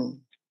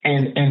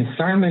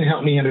Thurman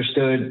helped me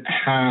understood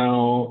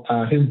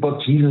how his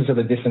book, Jesus of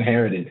the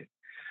Disinherited,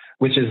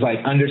 which is like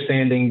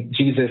understanding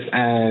Jesus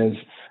as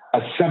a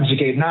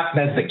subjugated, not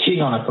as the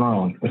king on a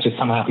throne, which is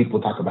somehow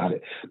people talk about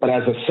it, but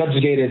as a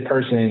subjugated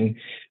person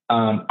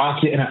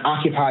in an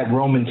occupied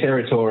Roman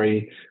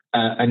territory,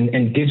 an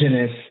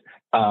indigenous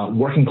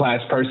working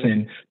class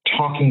person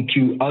talking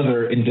to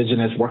other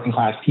indigenous working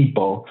class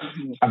people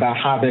about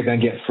how they're going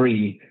to get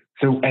free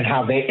through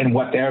and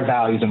what their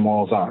values and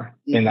morals are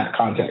in that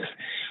context,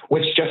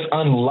 which just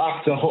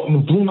unlocked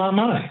blew my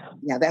mind.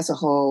 Yeah, that's a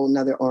whole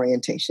nother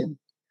orientation.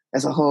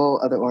 That's a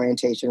whole other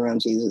orientation around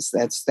Jesus.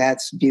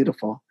 That's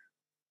beautiful.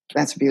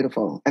 That's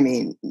beautiful. I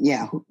mean,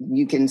 yeah,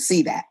 you can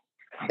see that.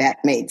 That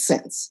made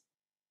sense.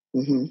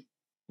 Mm-hmm.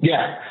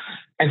 Yeah.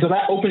 And so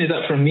that opened it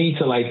up for me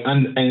to like,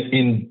 as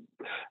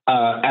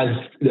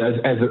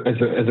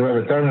the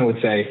Reverend Thurman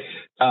would say,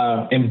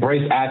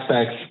 embrace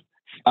aspects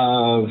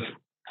of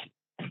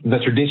the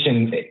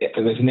tradition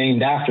that's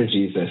named after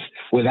Jesus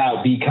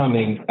without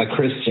becoming a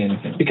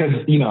Christian, because,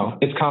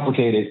 it's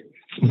complicated.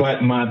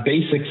 But my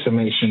basic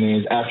summation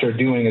is, after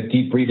doing a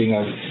deep reading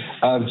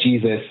of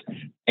Jesus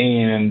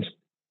and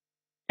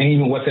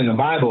even what's in the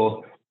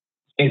Bible,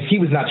 is he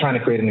was not trying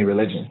to create a new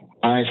religion.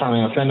 I ain't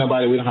trying to offend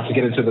nobody. We don't have to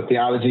get into the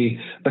theology,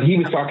 but he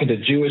was talking to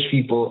Jewish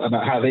people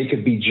about how they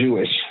could be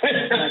Jewish.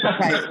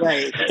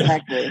 Right,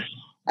 exactly.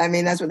 I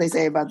mean, that's what they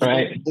say about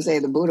they say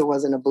the Buddha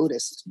wasn't a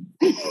Buddhist.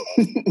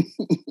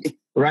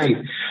 Right.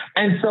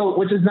 And so,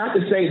 which is not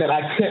to say that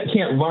I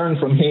can't learn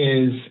from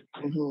his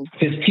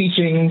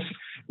teachings,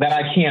 that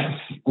I can't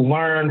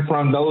learn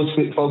from those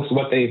folks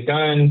what they've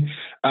done,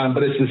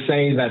 but it's to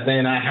say that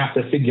then I have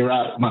to figure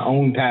out my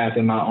own path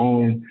and my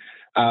own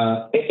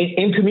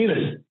in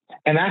community.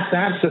 And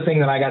that's the thing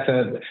that I got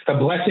the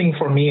blessing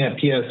for me at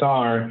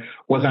PSR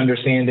was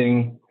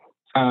understanding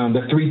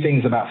the three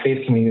things about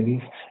faith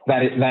communities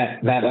that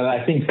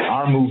I think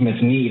our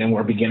movements need and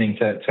we're beginning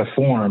to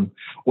form,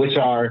 which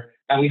are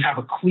that we have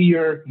a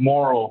clear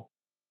moral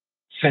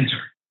center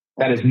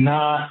that is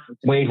not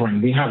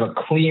wavering. We have a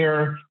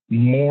clear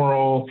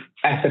moral,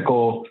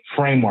 ethical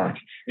framework.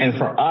 And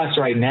for us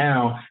right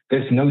now,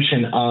 this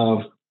notion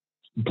of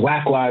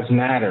Black Lives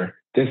Matter,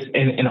 this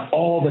and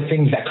all the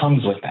things that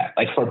comes with that,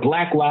 like for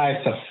Black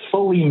lives to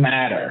fully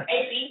matter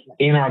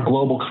in our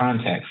global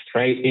context,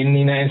 right, in the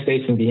United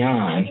States and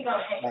beyond,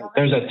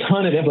 there's a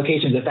ton of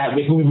implications of that.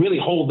 If we really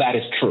hold that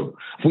as true,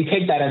 if we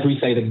take that as we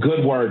say the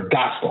good word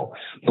gospel,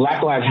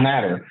 Black Lives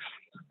Matter,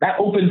 that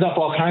opens up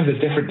all kinds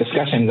of different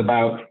discussions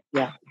about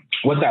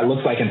what that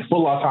looks like in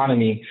full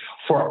autonomy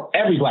for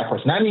every Black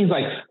person. That means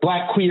like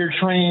Black, queer,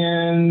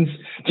 trans,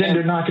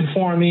 gender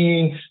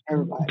nonconforming,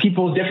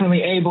 people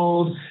differently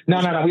abled. No.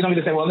 We don't need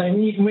to say, well,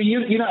 then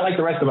you're not like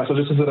the rest of us, so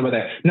just a little bit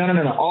there.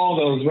 No. All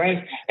those,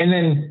 right? And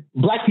then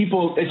Black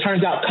people, it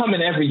turns out, come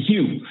in every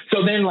hue.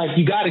 So then like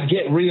you got to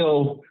get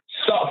real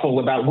thoughtful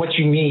about what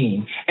you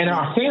mean. And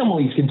our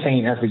families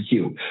contain every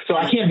hue. So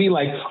I can't be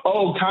like,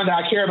 oh, Khanda,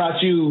 I care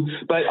about you,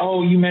 but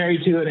oh, you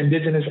married to an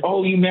indigenous,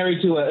 oh, you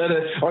married to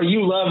or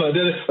you love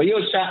or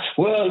you're a shot.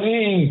 Well,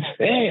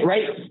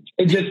 right?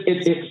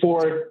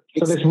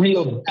 So this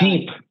real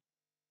deep.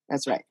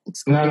 That's right.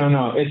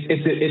 No. It's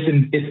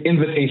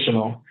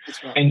invitational.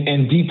 Right.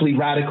 and deeply,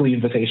 radically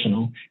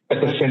invitational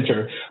at the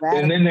center.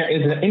 And then there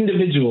is an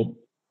individual.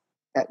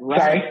 That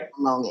radical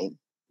belonging.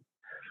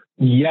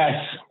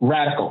 Yes,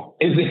 radical.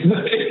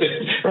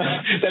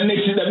 Right?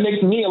 That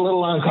makes me a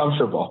little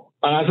uncomfortable.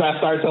 As I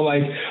start to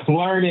like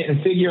learn it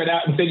and figure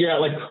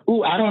out like,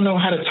 ooh, I don't know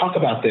how to talk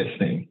about this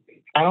thing.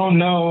 I don't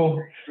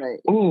know. Right.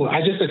 Ooh,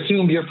 I just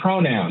assumed your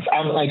pronouns.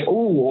 I'm like,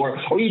 ooh, or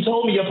you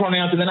told me your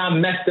pronouns and then I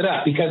messed it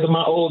up because of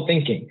my old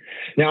thinking.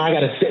 Now I got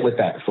to sit with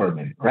that for a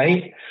minute,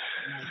 right?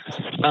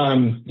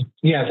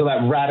 So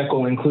that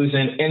radical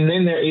inclusion. And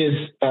then there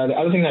is the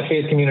other thing that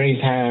faith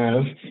communities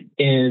have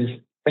is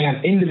they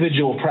have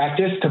individual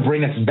practice to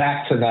bring us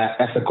back to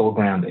that ethical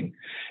grounding.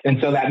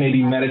 And so that may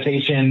be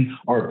meditation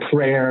or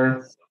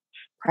prayer.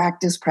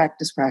 Practice.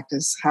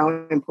 How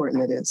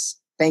important it is.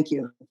 Thank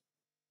you.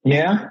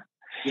 Yeah.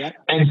 Yep.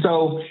 And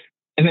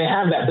they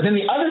have that. But then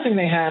the other thing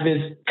they have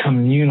is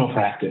communal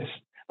practice,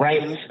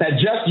 right? Mm-hmm. That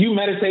just you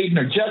meditating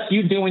or just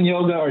you doing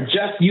yoga or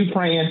just you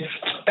praying,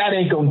 that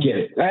ain't going to get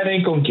it.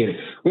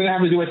 We're going to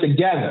have to do it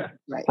together,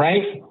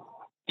 right?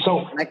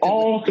 So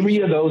all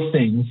three of those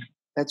things.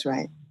 That's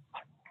right.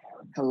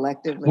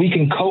 Collectively. We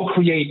can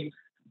co-create,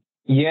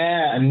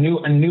 a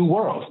new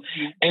world.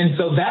 Mm-hmm. And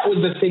so that was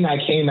the thing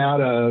I came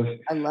out of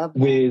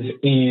with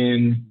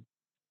in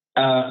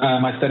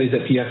my studies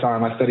at PSR,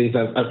 my studies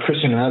of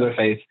Christian and other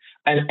faiths.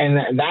 And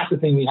that's the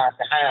thing we have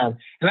to have.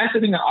 And that's the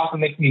thing that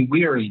often makes me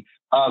weary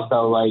of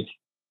the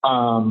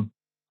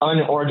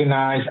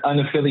unorganized,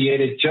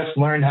 unaffiliated, just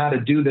learn how to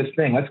do this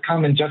thing. Let's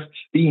come and just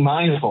be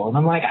mindful. And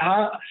I'm like,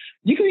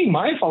 you can be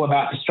mindful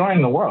about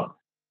destroying the world.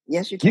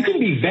 Yes, you can. You can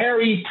be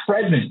very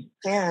present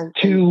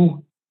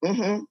to...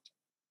 Mm-hmm.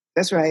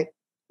 That's right.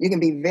 You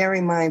can be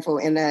very mindful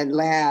in that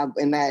lab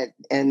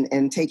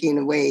and taking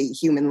away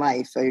human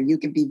life, or you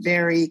can be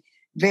very,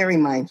 very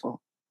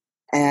mindful.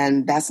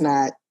 And that's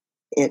not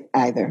it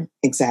either.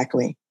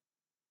 Exactly.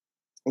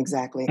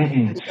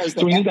 Mm-hmm. Because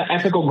so we need the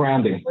ethical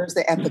grounding.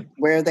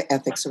 Where are the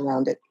ethics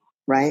around it,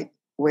 right?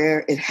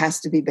 Where it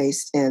has to be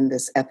based in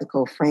this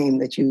ethical frame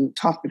that you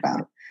talked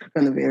about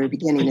from the very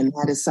beginning. And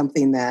that is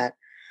something that,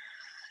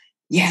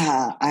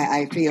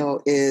 I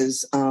feel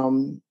is,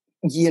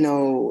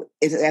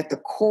 is at the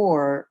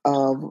core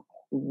of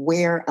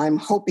where I'm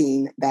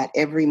hoping that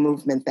every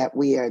movement that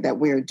we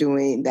are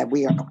doing, that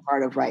we are a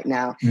part of right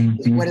now,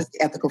 is what is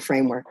the ethical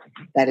framework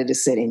that it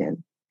is sitting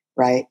in,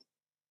 right?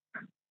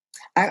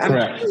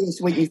 I'm curious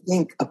what you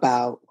think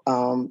about,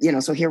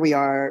 so here we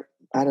are,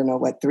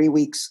 3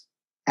 weeks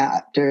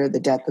after the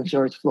death of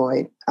George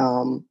Floyd,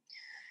 and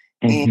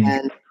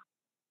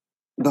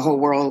the whole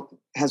world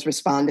has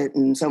responded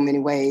in so many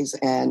ways.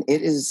 And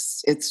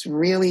it's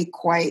really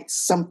quite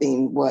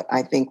something what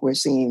I think we're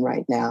seeing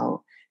right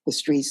now. The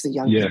streets, the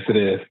young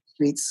people,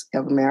 streets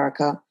of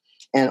America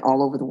and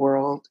all over the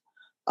world.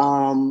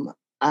 I'm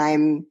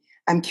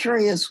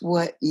curious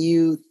what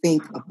you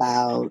think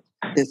about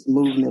this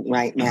movement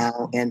right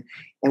now, and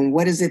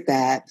what is it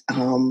that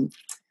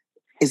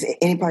is it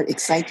any part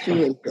excites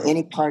you, and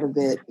any part of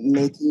it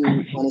make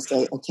you want to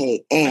say,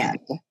 okay, and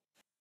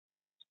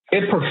I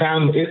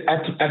found it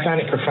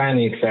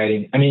profoundly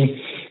exciting. I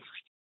mean,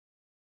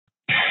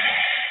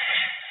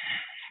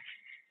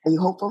 are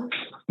you hopeful?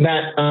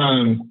 That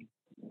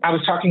I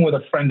was talking with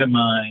a friend of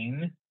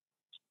mine,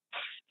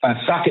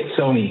 Saket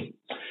Soni,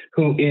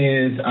 who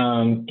is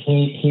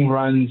he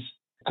runs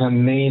an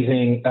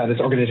amazing this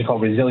organization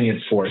called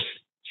Resilience Force,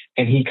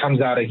 and he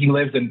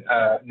lived in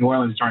New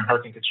Orleans during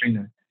Hurricane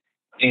Katrina,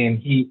 and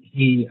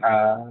he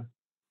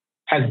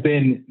has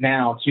been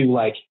now to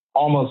like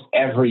almost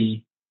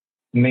every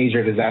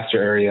major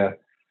disaster area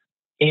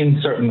in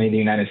certainly the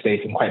United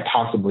States and quite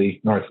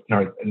possibly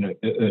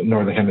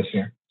Northern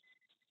Hemisphere.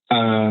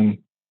 And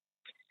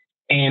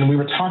we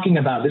were talking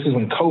about, this is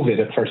when COVID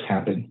at first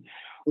happened.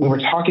 We were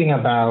talking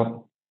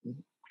about,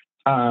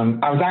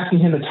 I was asking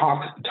him to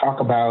talk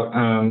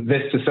about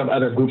this to some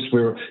other groups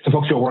some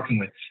folks we were working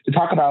with, to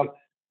talk about,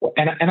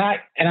 and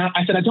I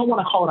said, I don't want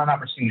to call it an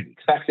opportunity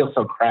because that feels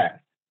so crass.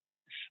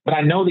 But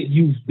I know that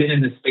you've been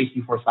in this space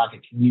before,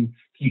 Saket. Can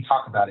you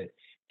talk about it?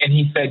 And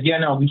he said,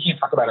 no, we can't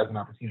talk about it as an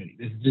opportunity.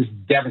 This is just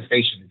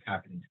devastation that's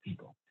happening to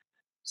people.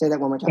 Say that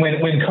one more time.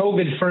 When the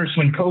COVID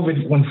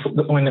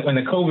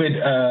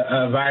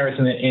virus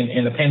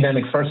and the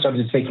pandemic first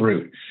started to take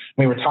root,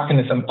 we were talking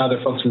to some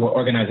other folks we were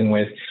organizing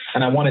with,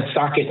 and I wanted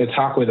Saket to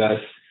talk with us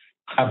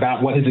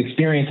about what his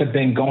experience had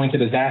been going to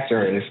disaster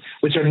areas,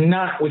 which is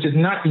not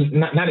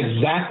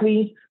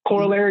exactly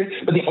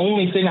corollary, but the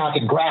only thing I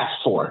could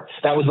grasp for.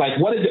 That was like,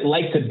 what is it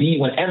like to be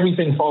when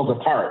everything falls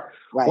apart?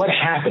 Right. What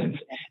happens?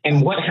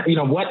 And what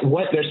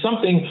there's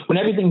something when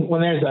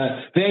there's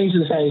they used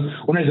to say,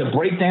 when there's a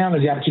breakdown,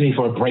 there's the opportunity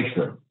for a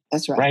breakthrough.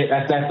 That's right. Right?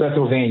 That's what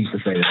Van used to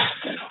say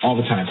all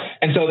the time.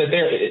 And so that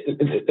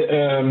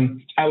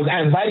I was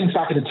inviting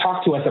Saket to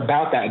talk to us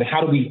about that and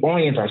how do we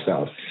orient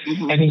ourselves.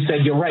 Mm-hmm. And he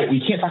said, you're right.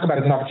 We can't talk about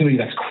it as an opportunity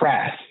that's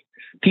crass.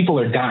 People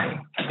are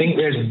dying. I think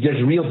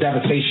there's real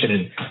devastation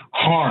and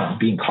harm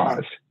being caused.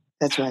 Right.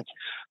 That's right.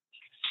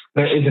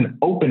 There is an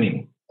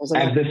opening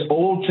as this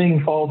old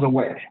thing falls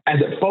away, as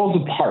it falls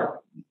apart,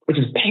 which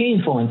is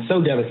painful and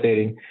so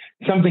devastating.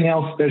 Something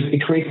else,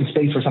 it creates a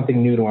space for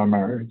something new to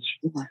emerge,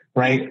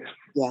 right?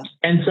 Yeah.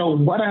 And so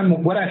what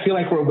I feel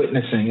like we're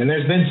witnessing, and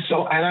there's been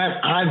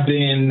I've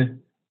been,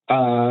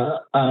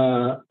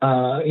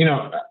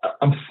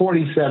 I'm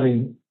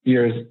 47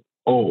 years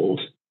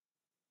old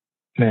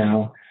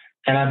now,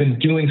 and I've been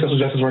doing social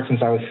justice work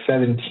since I was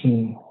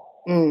 17.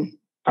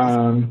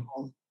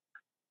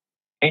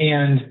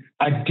 And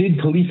I did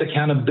police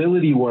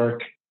accountability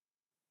work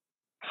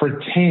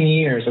for 10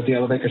 years at the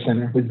Ella Baker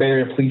Center with Bay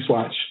Area Police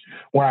Watch,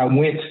 where I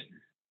went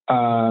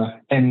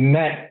and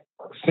met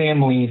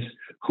families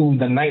who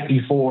the night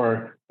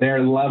before their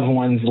loved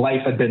one's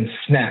life had been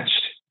snatched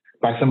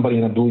by somebody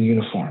in a blue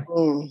uniform.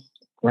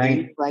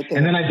 Right?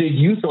 And then I did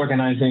youth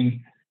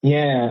organizing,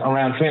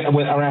 around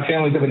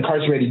families of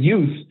incarcerated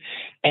youth.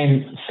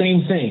 And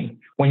same thing,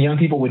 when young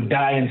people would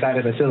die inside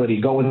a facility,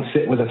 go and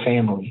sit with a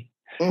family.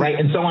 Right.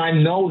 And so I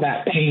know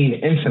that pain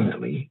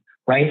intimately.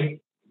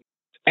 Right.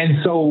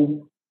 And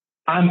so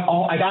I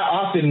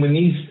often, when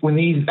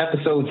these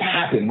episodes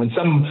happen, when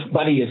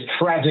somebody is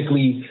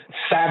tragically,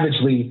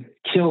 savagely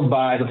killed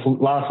by the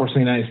law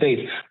enforcement in the United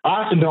States, I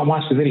often don't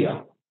watch the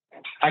video.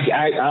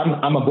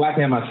 I'm a Black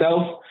man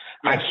myself.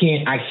 I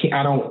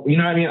don't, you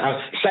know what I mean?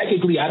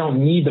 Psychically, I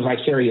don't need the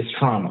vicarious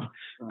trauma.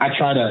 I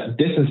try to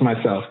distance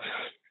myself.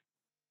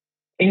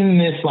 In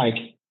this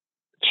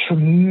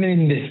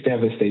tremendous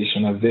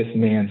devastation of this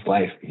man's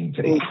life being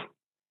taken,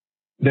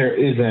 there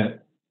is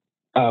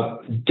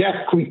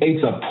death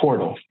creates a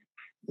portal.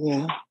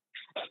 Yeah.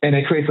 And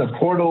it creates a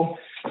portal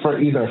for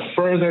either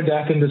further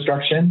death and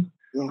destruction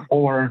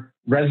or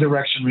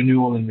resurrection,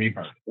 renewal, and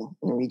rebirth.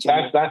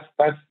 That's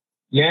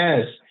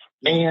yes.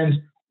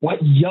 And what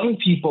young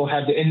people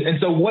have to, and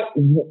so what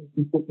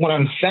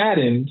I'm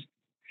saddened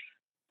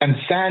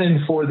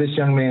for this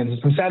young man.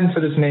 I'm saddened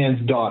for this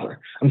man's daughter.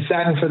 I'm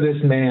saddened for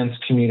this man's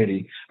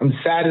community. I'm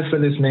saddened for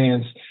this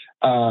man's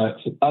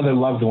other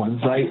loved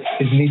ones, right?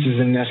 His nieces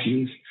and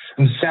nephews.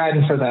 I'm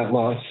saddened for that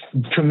loss.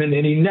 Tremendous,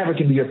 and he never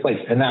can be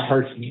replaced, and that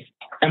hurts me.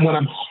 And what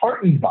I'm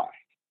heartened by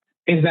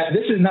is that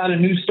this is not a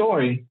new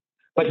story,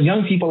 but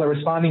young people are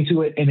responding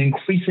to it in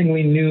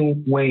increasingly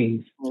new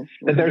ways.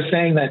 That they're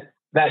saying that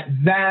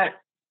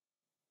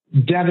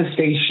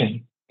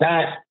devastation,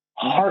 that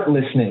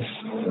heartlessness,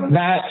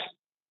 that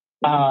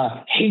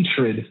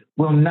hatred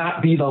will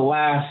not be the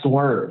last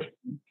word,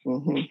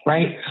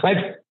 right? Like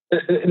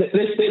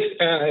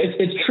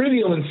it's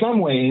trivial in some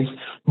ways,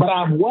 but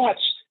I've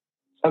watched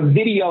a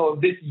video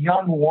of this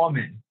young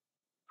woman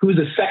who's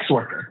a sex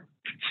worker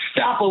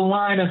stop a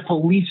line of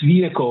police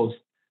vehicles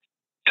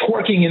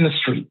twerking in the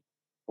street.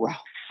 Wow.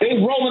 They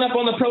rolling up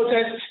on the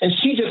protest, and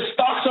she just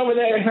stalks over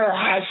there in her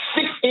high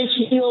 6-inch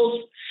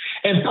heels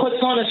and puts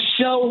on a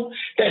show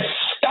that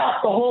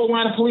stopped the whole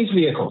line of police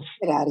vehicles.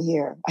 Get out of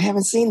here. I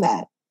haven't seen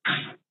that.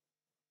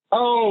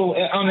 Oh,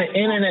 on the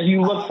internet,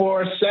 you look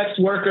for sex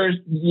workers,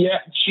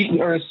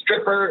 or a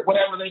stripper,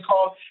 whatever they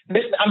call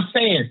it. I'm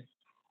saying,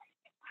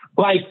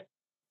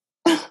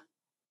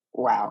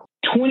 wow.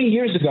 20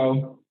 years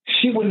ago,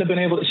 she wouldn't have been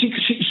able to,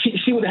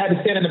 she would have had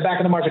to stand in the back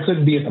of the march. I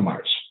couldn't be at the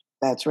march.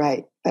 That's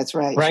right. That's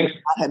right. Right. She would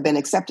not have been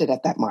accepted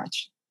at that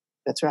march.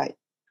 That's right.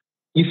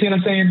 You see what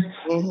I'm saying?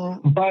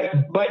 Mm-hmm.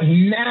 But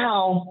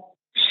now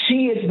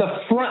she is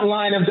the front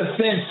line of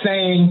defense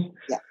saying,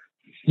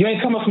 you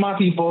ain't coming for my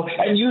people,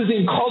 and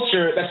using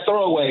culture that's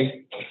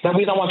throwaway that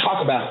we don't want to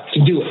talk about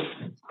to do it.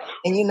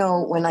 And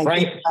when I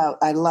think about,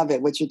 I love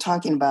it, what you're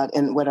talking about,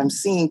 and what I'm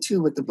seeing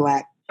too with the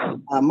Black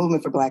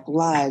movement for Black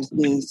lives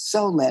being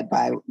so led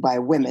by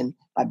women,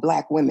 by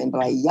Black women,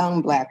 by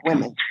young Black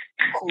women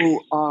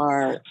who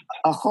are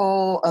a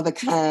whole other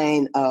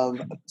kind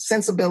of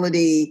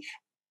sensibility,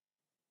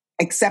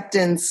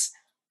 acceptance.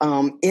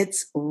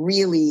 It's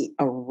really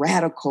a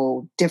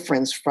radical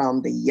difference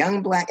from the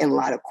young Black and a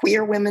lot of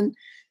queer women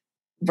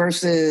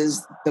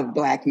versus the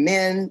Black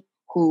men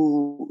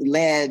who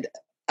led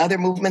other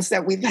movements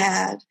that we've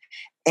had.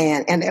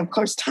 And of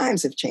course,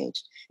 times have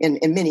changed in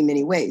many,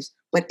 many ways.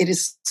 But it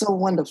is so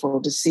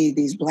wonderful to see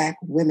these Black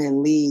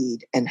women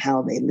lead and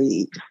how they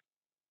lead.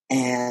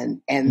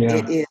 And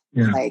it is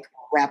like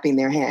wrapping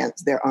their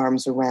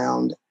arms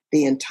around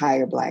the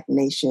entire Black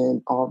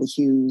nation, all the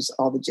hues,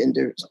 all the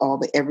genders, all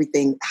the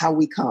everything, how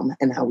we come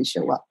and how we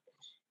show up.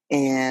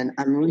 And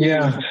I'm really It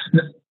is.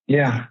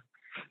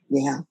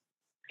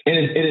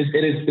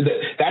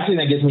 That's the thing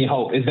that gives me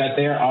hope is that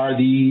there are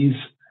these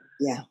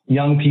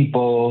young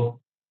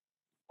people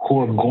who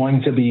are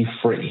going to be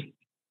free,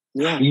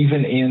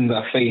 even in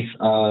the face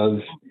of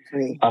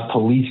a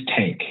police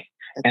tank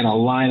and a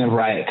line of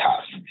riot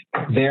cops.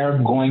 They're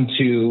going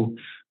to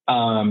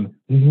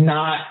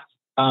not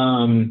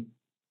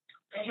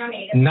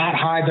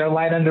hide their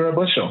light under a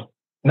bushel,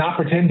 not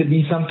pretend to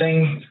be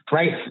something,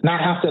 right?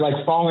 Not have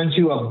to fall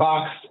into a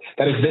box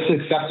that is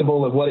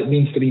disacceptable of what it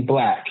means to be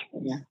Black,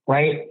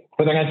 right?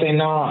 But they're gonna say,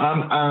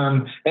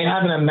 no, they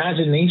have an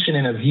imagination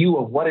and a view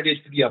of what it is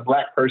to be a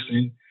Black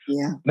person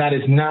that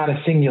is not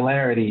a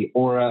singularity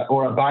or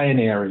a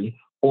binary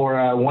or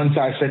a one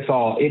size fits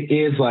all. It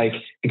is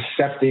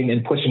accepting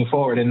and pushing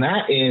forward, and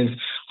that is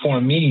for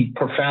me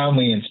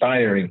profoundly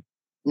inspiring.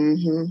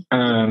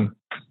 Mm-hmm.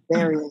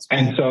 Very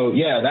inspiring. And so,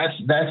 yeah,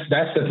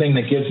 that's the thing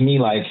that gives me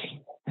like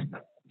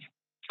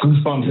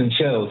goosebumps and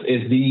chills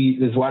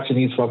is watching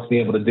these folks be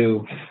able to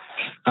do,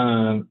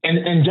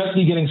 and just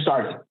be getting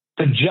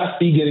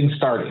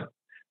started,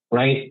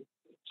 right?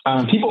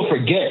 People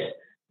forget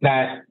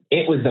that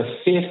it was the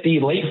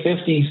late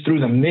 50s through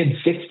the mid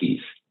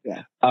 60s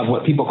of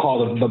what people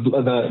call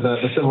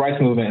the civil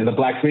rights movement and the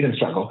Black freedom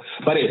struggle.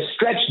 But it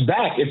stretched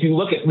back. If you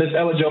look at Miss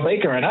Ella Jo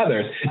Baker and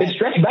others, it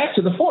stretched back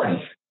to the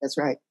 40s. That's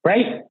right.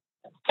 Right.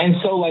 And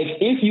so, like,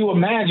 if you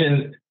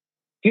imagine,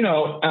 you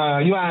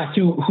asked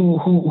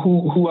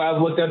who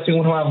I've looked up to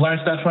and who I've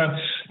learned stuff from.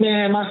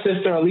 Man, my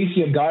sister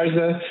Alicia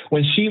Garza,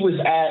 when she was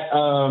at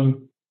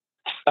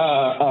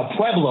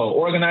Pueblo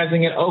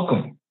organizing in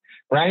Oakland,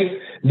 right,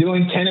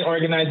 doing tenant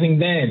organizing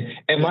then,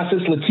 and my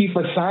sister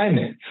Latifah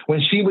Simon,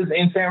 when she was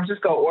in San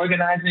Francisco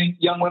organizing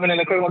young women in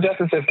the criminal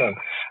justice system,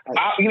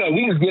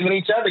 we was giving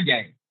each other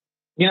game.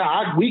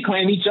 We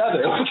claim each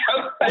other.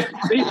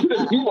 These are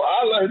the people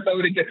I learned some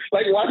of the,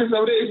 like watching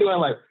some of this, doing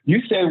like,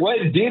 you said what,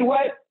 did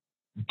what?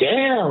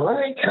 Damn,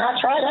 can I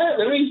try that?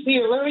 Let me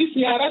see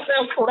how that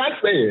sounds what I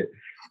said.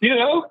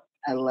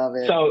 I love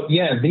it. So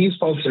yeah, these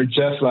folks are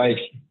just like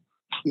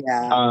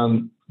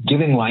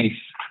giving life.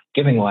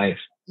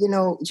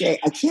 Jay,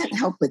 I can't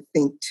help but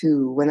think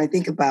too, when I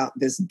think about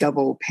this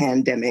double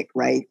pandemic,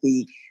 right?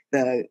 The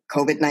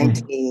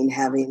COVID-19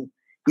 having,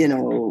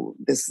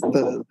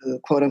 the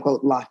quote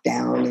unquote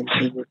lockdown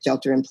and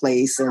shelter in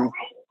place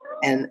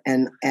and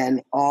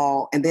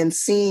then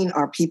seeing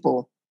our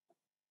people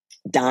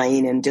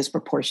dying in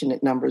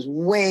disproportionate numbers,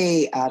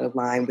 way out of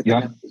line with the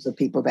numbers of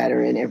people that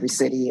are in every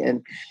city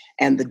and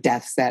the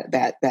deaths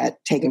that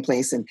taking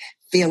place, and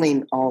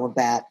feeling all of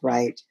that,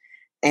 right?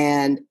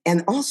 And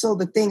also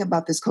the thing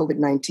about this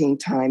COVID-19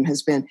 time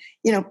has been,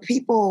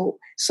 people,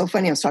 so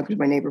funny, I was talking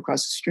to my neighbor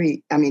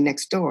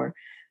next door,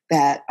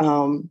 that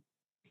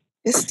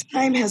this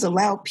time has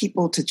allowed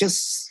people to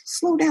just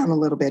slow down a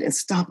little bit and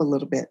stop a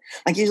little bit.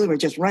 Like usually we're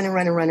just running.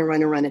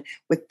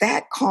 With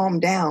that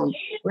calm down,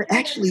 we're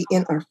actually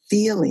in our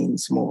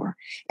feelings more.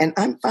 And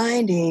I'm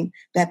finding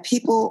that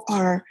people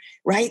are,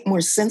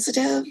 more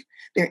sensitive.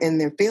 They're in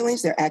their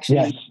feelings. They're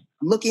actually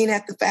looking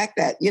at the fact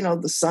that,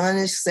 the sun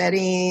is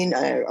setting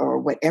or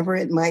whatever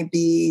it might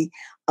be,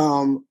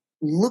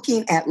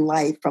 looking at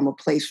life from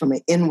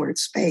an inward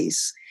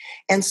space.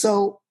 And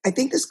so I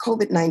think this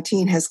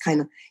COVID-19 has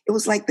it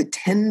was like the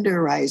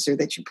tenderizer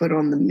that you put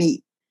on the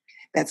meat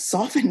that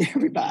softened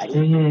everybody.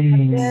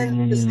 And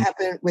then this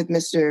happened with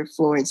Mr.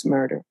 Floyd's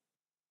murder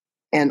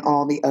and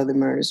all the other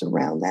murders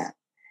around that.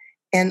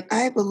 And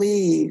I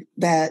believe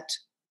that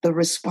the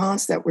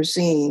response that we're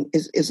seeing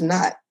is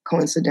not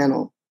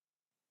coincidental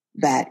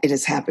that it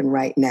has happened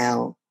right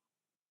now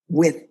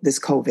with this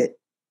COVID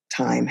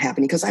time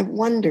happening. Because I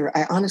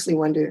honestly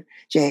wonder,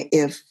 Jay,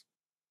 if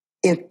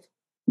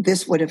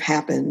this would have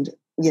happened,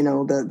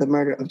 the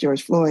murder of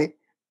George Floyd,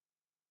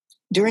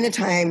 during a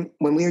time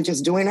when we were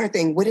just doing our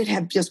thing, would it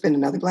have just been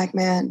another Black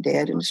man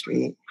dead in the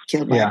street,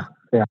 killed by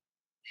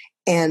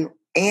and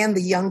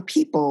the young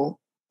people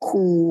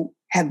who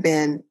have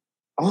been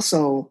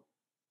also,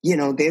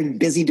 they're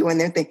busy doing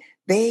their thing.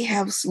 They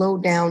have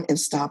slowed down and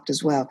stopped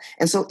as well.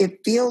 And so it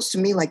feels to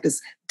me like this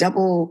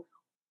double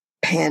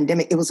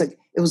pandemic. It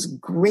was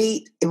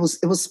great. It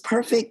was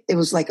perfect. It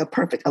was like a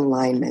perfect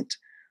alignment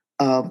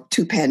of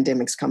two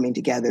pandemics coming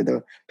together,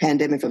 the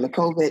pandemic from the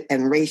COVID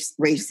and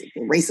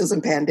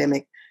racism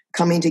pandemic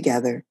coming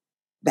together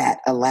that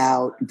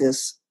allowed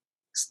this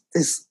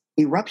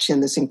eruption,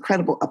 this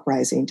incredible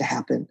uprising to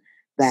happen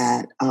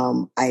that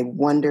I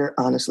wonder,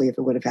 honestly, if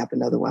it would have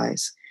happened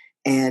otherwise.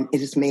 And it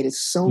has made it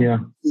so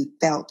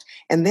felt.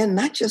 And then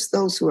not just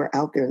those who are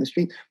out there in the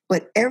street,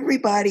 but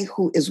everybody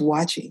who is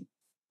watching,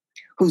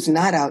 who's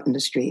not out in the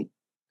street,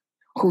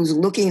 who's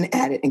looking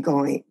at it and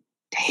going,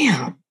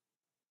 damn,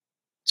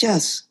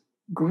 just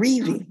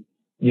grieving.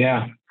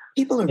 Yeah.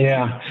 People are.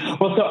 Yeah.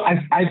 Well, so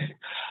I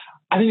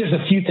think there's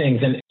a few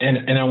things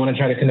and I want to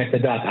try to connect the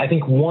dots. I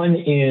think one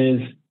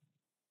is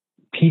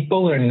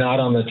people are not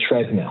on the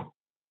treadmill.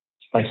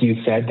 Like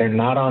you said, they're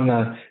not on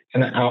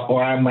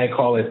or I might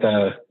call it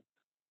the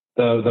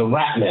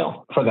rat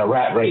mill for the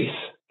rat race,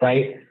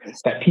 right?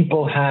 That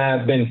people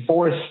have been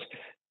forced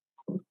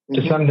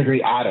to some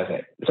degree out of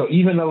it. So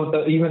even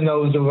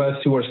those of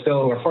us who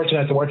are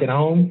fortunate to work at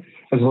home,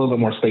 there's a little bit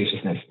more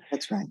spaciousness.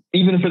 That's right.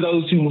 Even for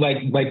those who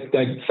like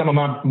some of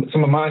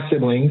my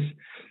siblings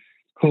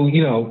who,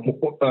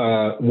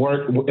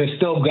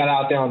 still got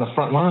out there on the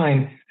front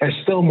line, there's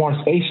still more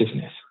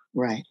spaciousness.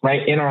 Right.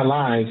 Right. In our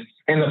lives.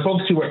 And the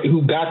folks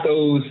who got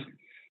those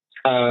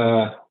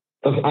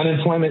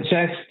unemployment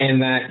checks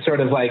and that sort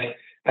of like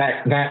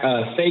that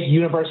fake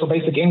universal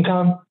basic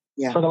income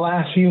for the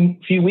last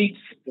few weeks,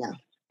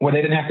 where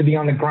they didn't have to be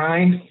on the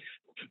grind,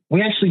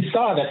 we actually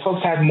saw that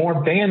folks had more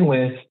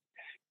bandwidth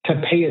to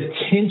pay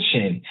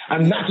attention.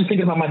 I'm not just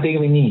thinking about my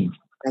daily needs.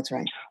 That's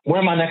right.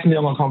 Where my next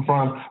meal gonna come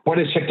from? What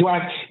is check? Do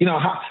I,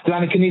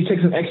 can you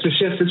take some extra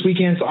shifts this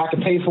weekend so I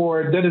can pay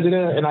for it?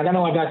 And I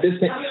know I got this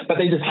thing, but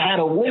they just had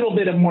a little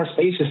bit of more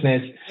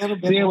spaciousness to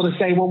be able to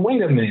say, well,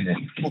 wait a minute.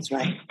 That's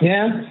right.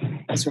 Yeah.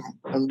 That's right.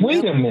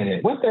 Wait a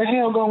minute. What the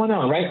hell going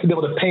on? Right. To be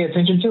able to pay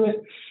attention to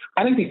it.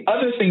 I think the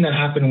other thing that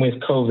happened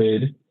with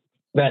COVID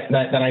that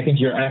I think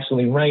you're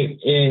absolutely right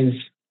is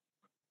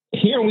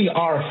here we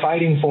are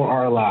fighting for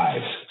our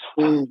lives.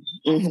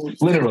 Mm-hmm.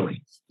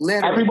 Literally.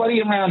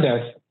 Everybody around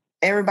us.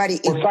 We're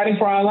fighting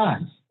for our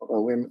lives.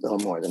 Well, we're a little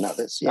more than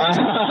others.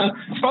 Yeah.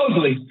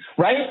 Supposedly,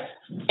 right?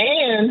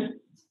 And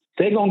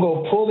they're going to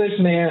go pull this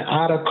man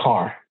out of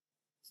car,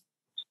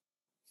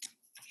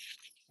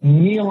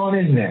 kneel on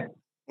his neck,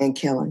 and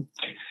kill him.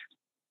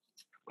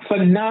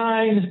 For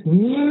 9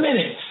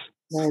 minutes.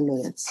 9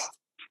 minutes.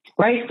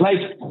 Right? Like,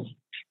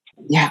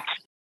 yeah.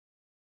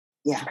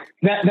 Yeah.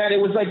 That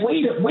it was like,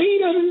 wait a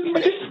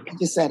minute. You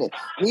just said it.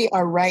 We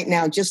are right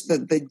now, just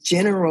the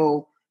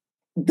general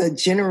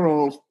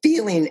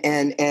feeling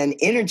and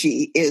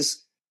energy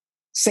is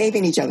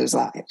saving each other's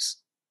lives,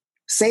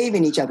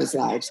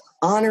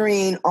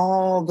 honoring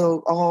all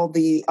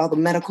the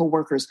medical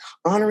workers,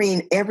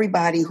 honoring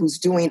everybody who's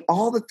doing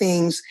all the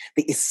things,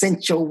 the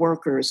essential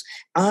workers,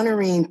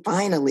 honoring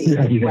finally,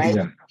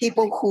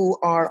 people who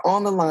are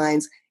on the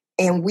lines.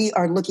 And we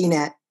are looking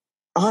at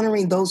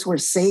honoring those who are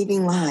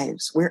saving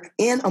lives. We're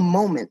in a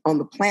moment on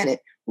the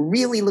planet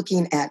really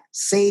looking at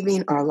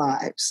saving our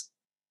lives.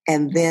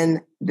 And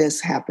then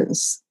this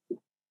happens.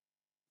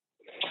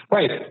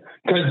 Right.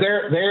 Because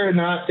they're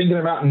not thinking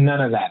about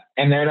none of that.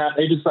 And they're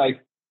just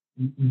like,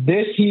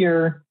 this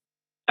here,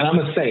 and I'm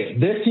going to say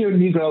it, this here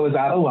Negro is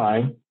out of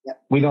line.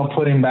 Yep. We're going to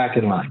put him back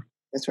in line.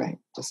 That's right.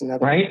 Just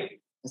another. Right?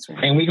 That's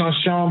right. And we're going to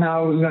show him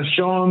how, we're going to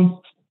show him.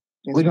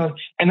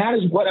 And that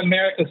is what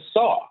America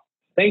saw.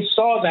 They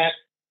saw that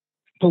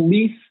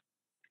police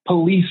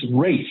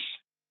race.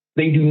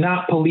 They do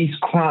not police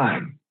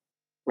crime.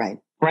 Right.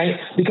 Right?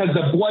 Because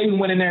the boy who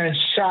went in there and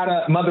shot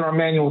up Mother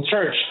Emanuel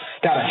Church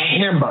got a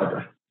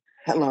hamburger.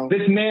 Hello.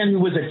 This man who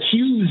was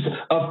accused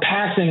of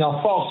passing a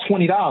false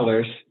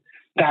 $20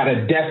 got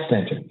a death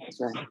sentence.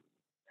 That's right.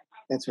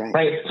 That's right.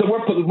 Right? So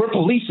we're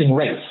policing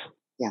race.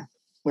 Yeah,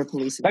 we're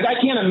policing. Like, I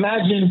can't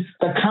imagine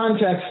the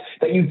context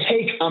that you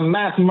take a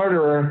mass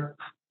murderer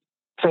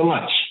for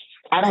lunch.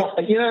 I'm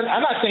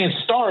not saying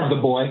starve the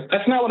boy.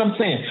 That's not what I'm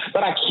saying.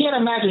 But I can't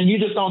imagine you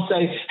just don't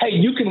say, hey,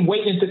 you can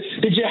wait until,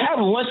 did you have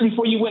lunch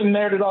before you went and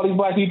murdered all these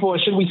black people, or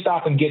should we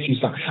stop and get you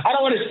some? I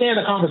don't understand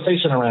the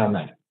conversation around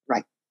that.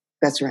 Right.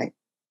 That's right.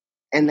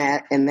 And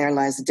there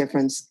lies the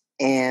difference.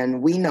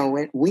 And we know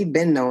it. We've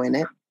been knowing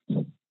it.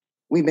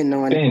 We've been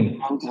knowing it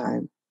for a long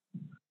time.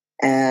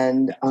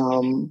 And,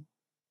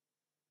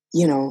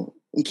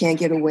 you can't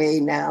get away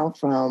now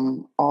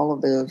from all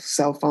of the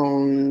cell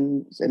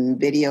phones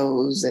and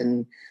videos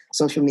and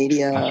social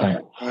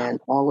media and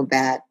all of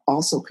that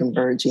also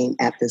converging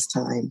at this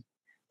time.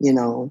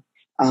 It's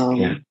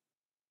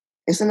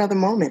another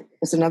moment.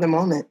 It's another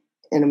moment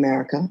in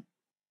America.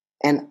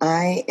 And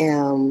I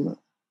am,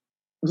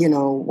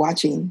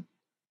 watching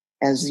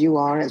as you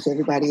are, as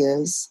everybody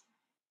is,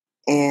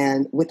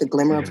 and with the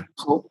glimmer of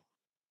hope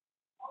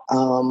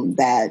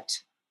that,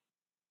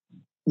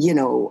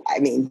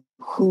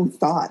 who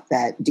thought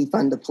that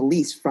defund the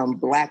police from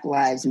Black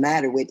Lives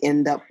Matter would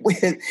end up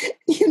with,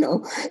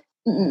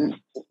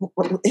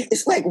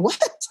 it's like,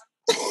 what?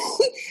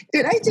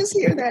 Did I just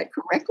hear that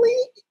correctly?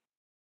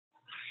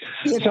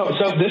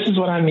 So this is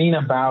what I mean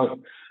about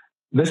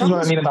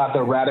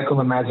the radical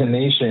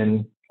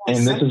imagination,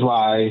 and this is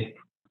why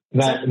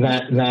that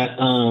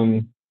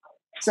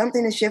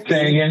something is shifting.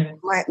 Say again?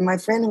 My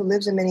friend who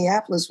lives in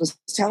Minneapolis was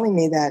telling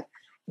me that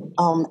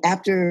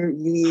after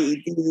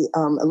the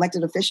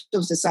elected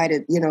officials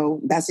decided,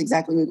 that's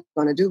exactly what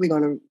we're going to do. We're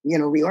going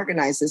to,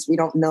 reorganize this. We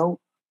don't know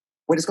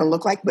what it's going to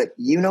look like, but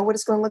you know what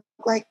it's going to look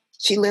like.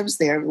 She lives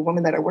there, a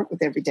woman that I work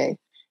with every day.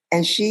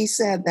 And she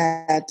said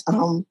that,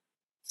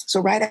 so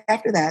right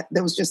after that,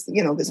 there was just,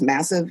 this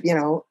massive,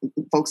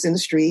 folks in the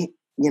street,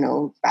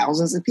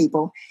 thousands of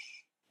people.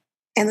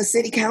 And the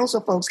city council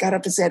folks got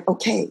up and said,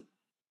 okay,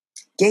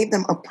 gave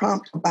them a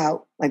prompt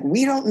about, like,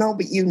 we don't know,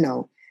 but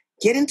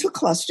get into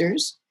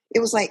clusters. It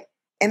was like,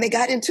 and they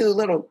got into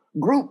little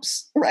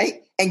groups,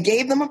 right? And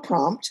gave them a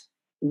prompt.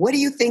 What do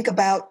you think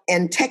about?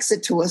 And text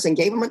it to us and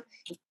gave them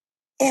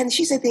and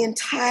she said the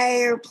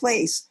entire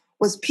place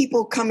was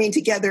people coming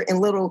together in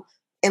little,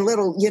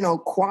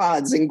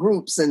 quads and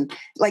groups. And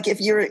like if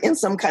you're in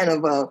some kind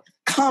of a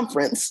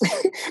conference,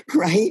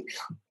 right?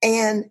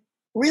 And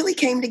really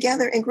came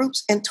together in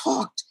groups and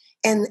talked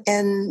and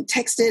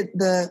texted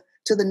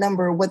to the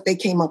number what they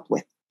came up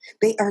with.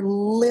 They are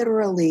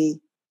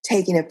literally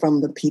taking it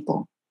from the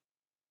people.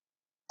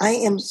 I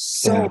am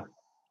so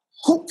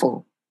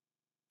hopeful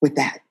with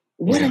that.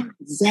 What an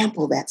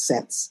example that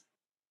sets.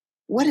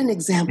 What an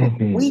example.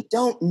 Mm-hmm. We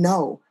don't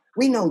know.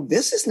 We know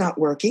this is not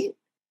working.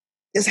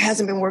 This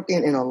hasn't been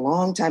working in a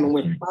long time. And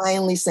we're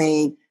finally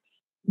saying,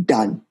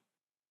 done.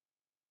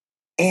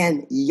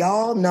 And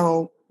y'all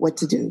know what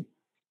to do.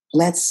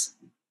 Let's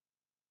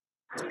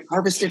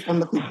Harvested from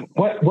the people.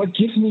 What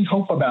gives me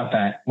hope about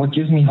that? What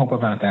gives me hope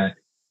about that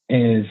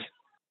is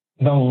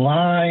the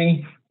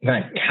lie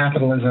that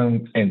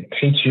capitalism and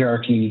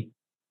patriarchy,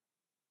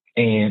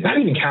 and not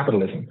even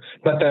capitalism,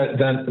 but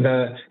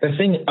the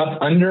thing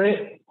up under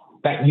it,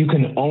 that you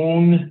can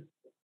own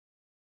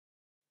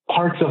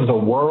parts of the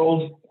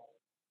world,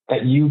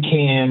 that you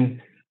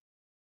can,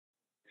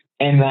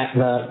 and that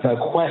the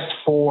quest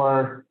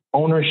for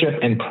ownership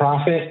and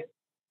profit,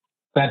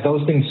 that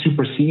those things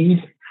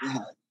supersede. Yeah.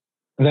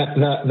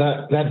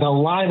 That the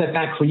lie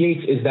that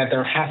creates is that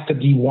there has to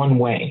be one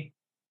way.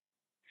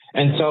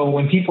 And so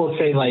when people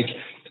say like,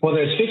 well,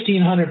 there's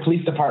 1,500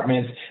 police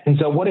departments, and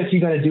so what if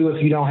you're going to do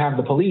if you don't have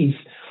the police?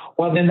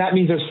 Well, then that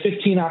means there's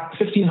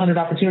 1,500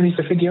 opportunities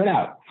to figure it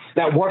out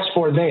that works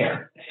for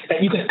there,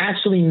 that you can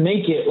actually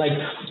make it. Like,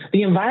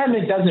 the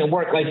environment doesn't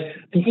work. Like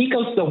the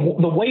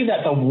way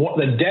that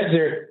the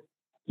desert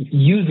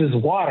uses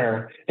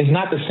water is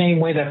not the same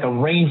way that the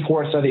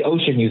rainforest or the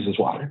ocean uses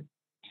water.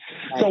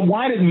 So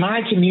why does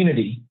my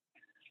community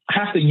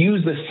have to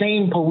use the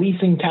same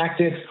policing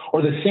tactics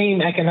or the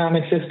same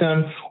economic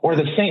system or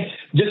the same,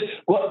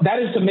 that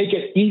is to make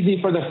it easy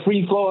for the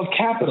free flow of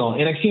capital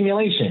and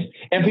accumulation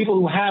and people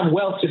who have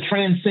wealth to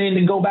transcend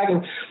and go back.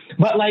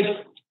 But like,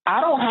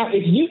 I don't have,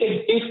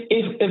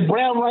 if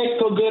brown rice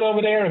go good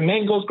over there and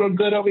mangoes grow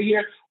good over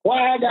here,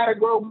 why I gotta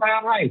grow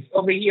brown rice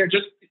over here?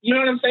 Just, you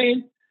know what I'm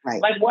saying?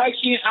 Right. Like, why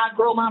can't I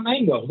grow my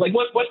mangoes? Like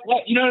what,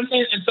 you know what I'm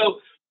saying? And so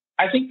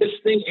I think this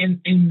thing,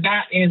 and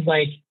that is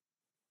like,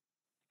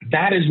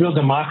 that is real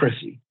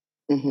democracy.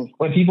 Mm-hmm.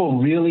 When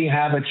people really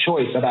have a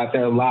choice about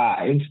their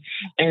lives.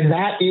 And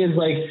that is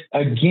like,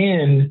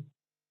 again,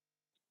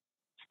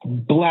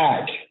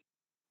 Black,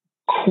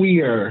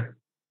 queer,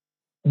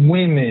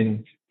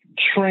 women,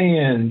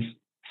 trans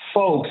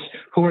folks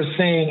who are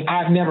saying,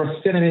 I've never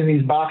fit in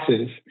these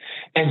boxes.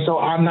 And so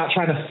I'm not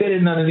trying to fit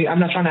in none of these. I'm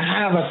not trying to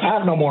have us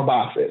have no more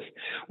boxes.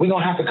 We're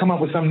going to have to come up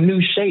with some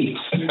new shapes.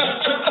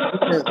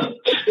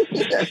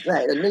 That's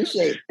right. A new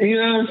shape. You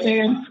know what I'm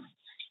saying?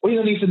 We're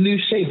going to need some new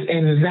shapes.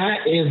 And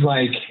that is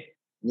like,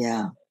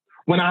 yeah.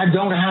 When I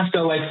don't have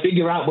to like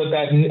figure out how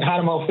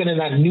I'm going to fit in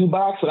that new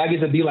box, but I get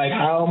to be like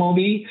how I'm going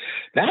to be,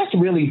 that's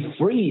really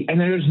free.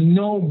 And there's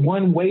no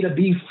one way to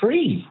be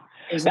free.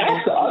 That's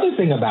the other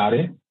thing about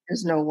it.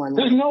 There's no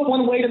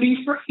one way to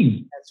be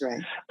free. That's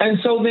right. And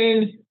so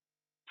then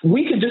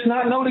we could just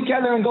not know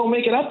together and go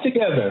make it up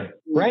together,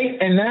 right?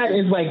 And that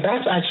is like,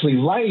 that's actually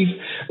life.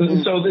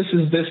 Mm-hmm. So this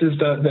is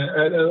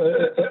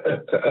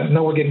I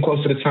know we're getting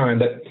close to the time,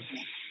 but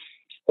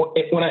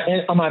when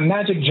on my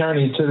magic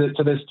journey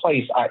to this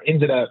place, I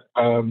ended up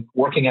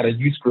working at a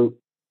youth group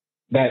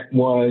that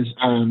was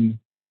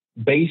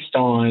based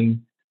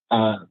on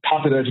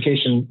popular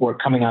education work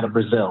coming out of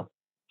Brazil.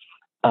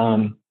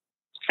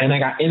 And I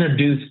got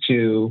introduced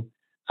to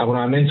one of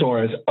my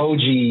mentors,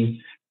 OG,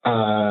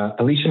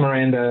 Alicia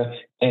Miranda,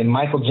 and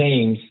Michael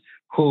James,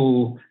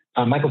 who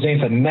Michael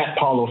James had met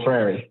Paulo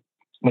Freire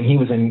when he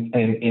was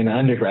in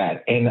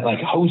undergrad and like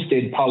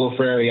hosted Paulo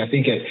Freire, I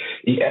think at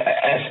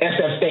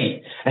SF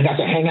State, and got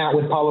to hang out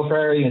with Paulo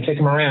Freire and take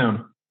him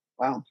around.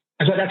 Wow.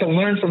 And so I got to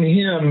learn from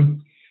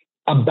him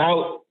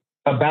about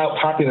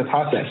popular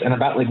process and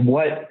about like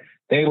what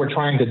they were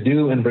trying to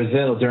do in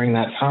Brazil during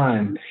that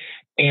time.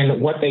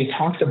 And what they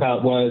talked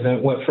about was,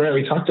 and what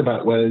Freire talked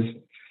about was,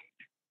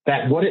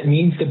 that what it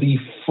means to be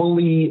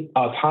fully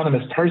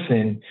autonomous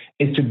person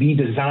is to be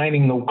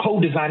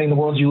co-designing the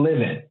world you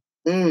live in.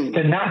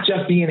 To not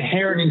just be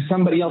inheriting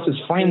somebody else's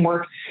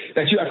framework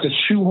that you have to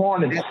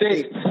shoehorn and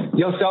fit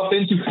yourself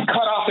into,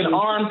 cut off an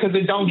arm because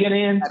it don't get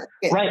in,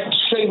 right?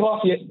 Shave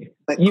off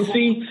but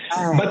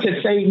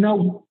to say,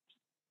 no,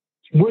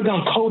 we're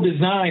going to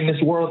co-design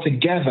this world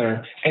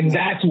together. And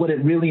that's what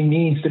it really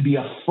means to be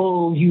a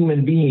full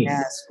human being.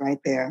 Yes, right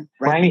there.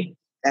 Right?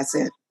 That's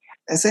it.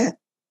 Yeah.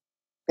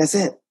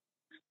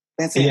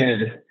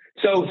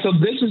 So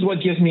this is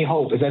what gives me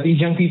hope, is that these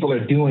young people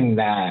are doing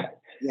that.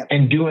 Yep.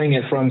 And doing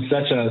it from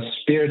such a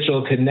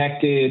spiritual,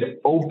 connected,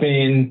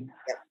 open,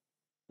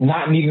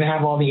 not needing to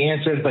have all the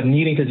answers, but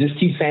needing to just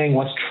keep saying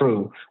what's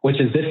true,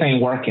 which is this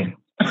ain't working.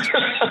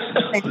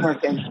 Ain't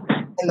working.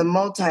 And the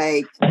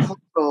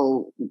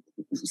multicultural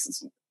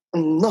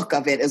look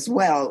of it as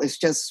well is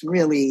just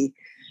really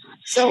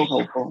so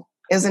hopeful,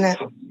 isn't it?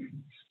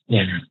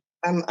 Yeah.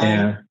 I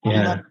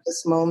love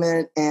this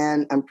moment,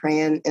 and I'm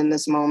praying in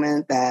this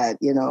moment that,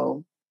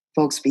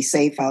 folks be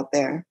safe out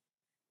there,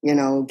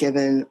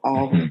 given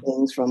all the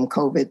things from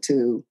COVID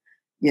to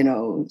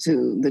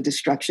the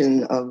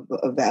destruction of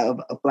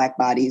Black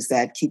bodies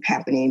that keep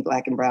happening,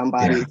 Black and brown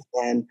bodies.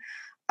 Yeah. And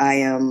I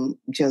am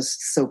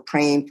just so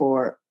praying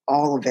for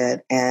all of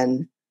it,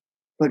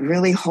 but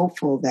really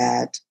hopeful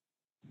that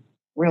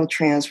real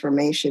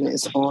transformation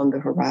is on the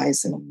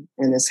horizon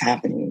and is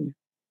happening.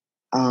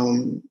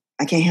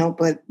 I can't help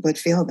but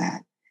feel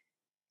that.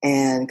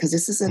 And because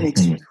this is an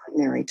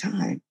extraordinary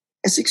time.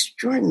 It's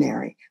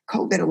extraordinary.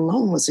 COVID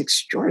alone was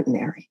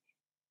extraordinary.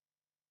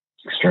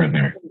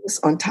 Extraordinary.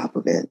 On top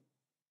of it,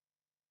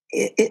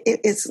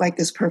 it's like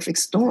this perfect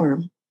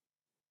storm.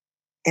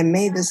 And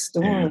may the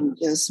storm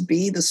just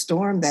be the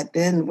storm that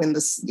then when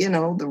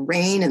the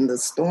rain and the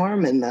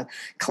storm and the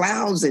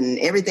clouds and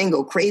everything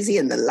go crazy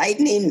and the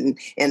lightning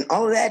and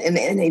all of that. And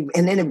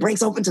then it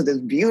breaks open to this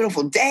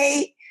beautiful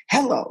day.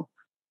 Hello,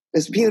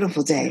 this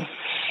beautiful day.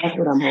 That's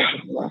what I'm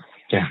hoping for.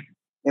 Yeah.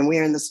 And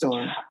we're in the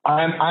storm.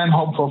 I'm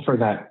hopeful for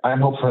that.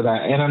 I'm hopeful for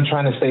that. And I'm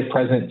trying to stay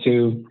present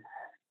to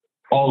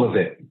all of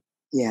it.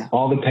 Yeah.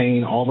 All the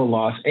pain, all the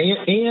loss.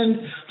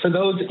 And for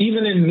those,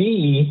 even in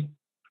me,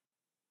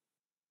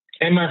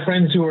 and my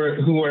friends who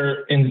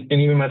are, and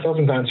even myself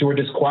sometimes, who are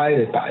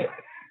disquieted by it,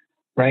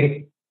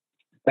 right?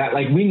 That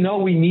like, we know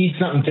we need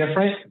something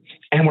different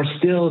and we're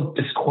still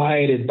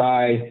disquieted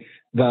by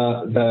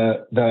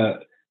there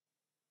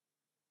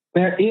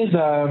is,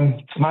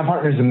 my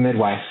partner's a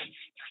midwife,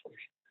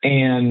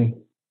 and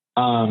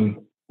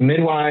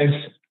midwives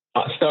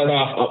start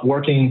off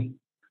working,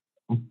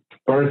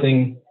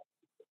 helping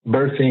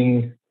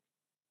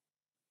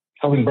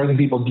birthing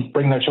people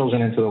bring their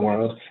children into the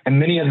world. And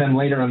many of them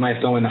later in life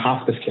go into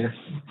hospice care,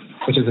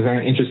 which is a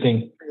very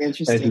interesting.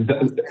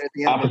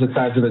 Opposite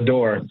sides of the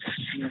door.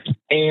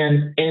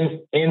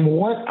 And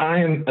what I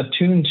am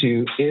attuned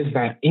to is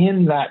that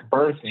in that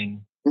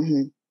birthing,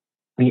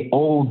 the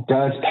old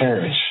does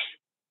perish,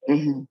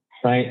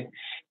 right?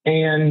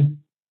 And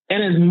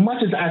as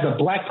much as a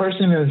Black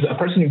person, as a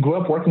person who grew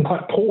up working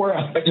quite poor,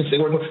 I just say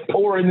we're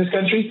poor in this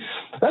country,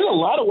 there's a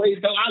lot of ways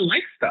that I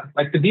like stuff.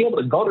 Like to be able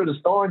to go to the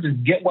store and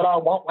just get what I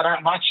want when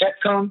my check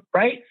comes,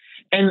 right?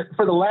 And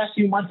for the last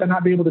few months, I've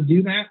not been able to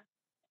do that.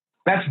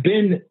 That's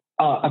been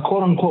a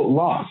quote unquote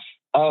loss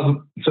of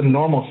some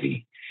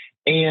normalcy.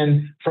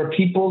 And for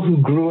people who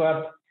grew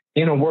up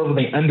in a world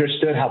where they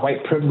understood how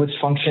white privilege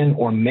function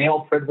or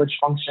male privilege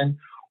function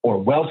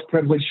or wealth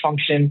privilege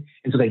function,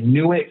 and so they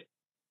knew it,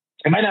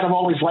 they might not have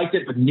always liked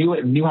it, but knew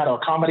it and knew how to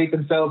accommodate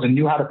themselves and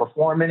knew how to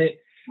perform in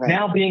it. Right.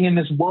 Now being in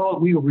this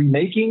world we were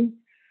remaking,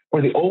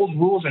 where the old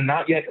rules are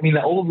not yet,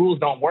 the old rules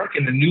don't work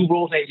and the new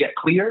rules ain't yet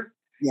clear,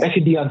 that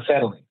could be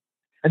unsettling.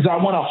 And so I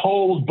want to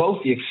hold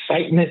both the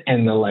excitement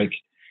and the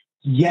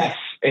yes,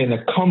 and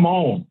the come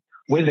on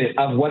with it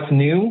of what's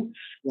new,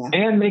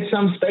 and make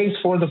some space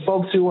for the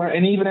folks who are,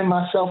 and even in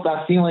myself,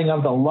 that feeling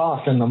of the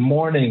loss and the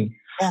mourning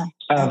of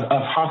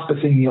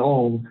hospicing the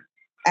old.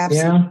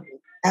 Absolutely.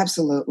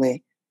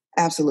 Absolutely.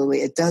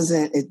 Absolutely. It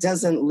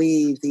doesn't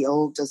leave. The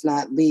old does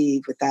not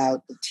leave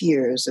without the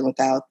tears and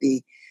without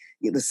the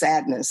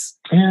sadness.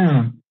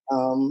 There's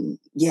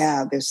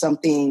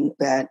something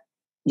that,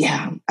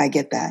 I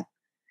get that.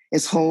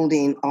 It's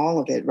holding all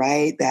of it,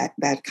 right?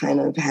 That kind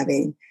of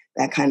having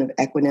that kind of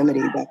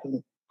equanimity that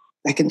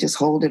can just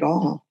hold it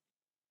all,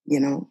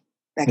 And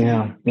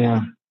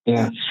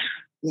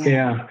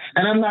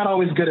I'm not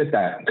always good at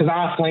that, because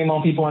I flame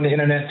on people on the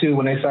internet too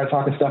when they start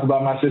talking stuff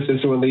about my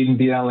sisters who are leading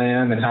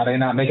BLM and how they're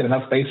not making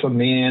enough space for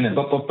men and and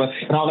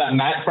all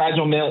that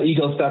fragile male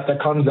ego stuff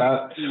that comes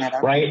up,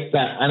 right?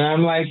 And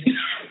I'm like,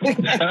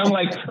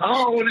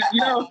 oh,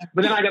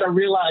 but then I got to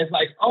realize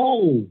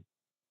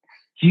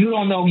you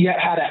don't know yet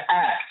how to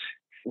act.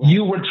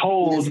 You were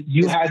told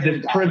you had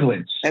this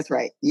privilege. That's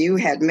right. You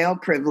had male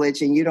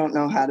privilege and you don't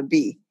know how to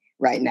be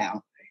right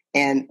now.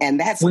 And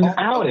that's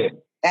without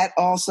it. That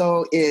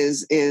also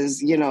is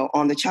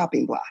on the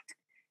chopping block.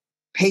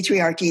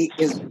 Patriarchy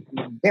is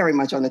very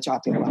much on the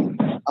chopping block,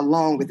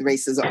 along with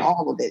racism.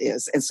 All of it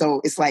is. And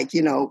so it's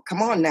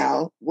come on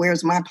now,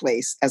 where's my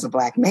place as a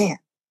Black man?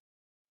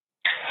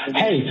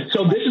 Hey,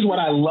 so this is what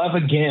I love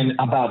again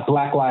about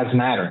Black Lives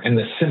Matter and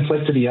the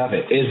simplicity of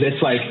it is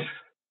it's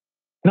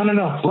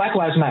no, Black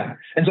Lives Matter.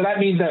 And so that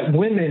means that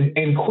women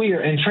and queer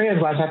and trans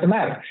lives have to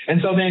matter.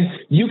 And so then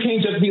you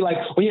can't just be like,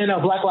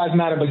 Black Lives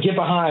Matter, but get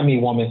behind me,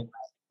 woman.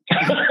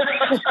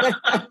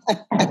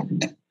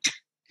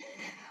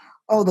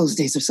 Oh, those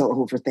days are so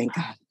over, thank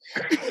God.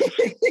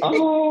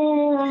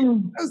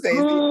 Those days,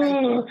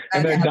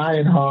 and they're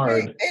dying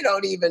hard. They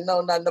don't even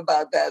know nothing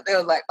about that.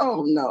 They're like,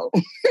 oh no.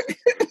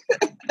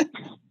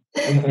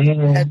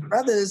 And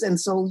brothers, and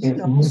so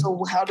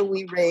so how do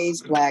we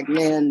raise Black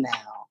men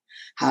now?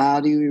 How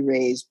do we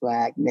raise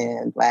Black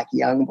men, Black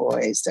young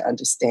boys to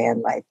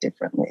understand life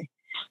differently,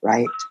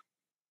 right?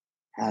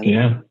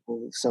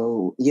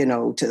 So,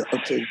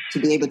 to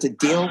be able to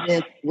deal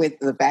with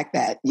the fact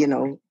that,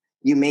 you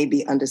may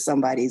be under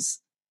somebody's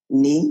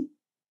knee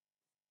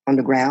on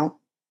the ground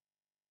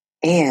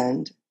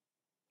and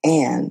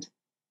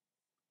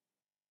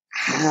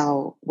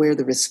where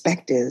the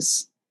respect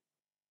is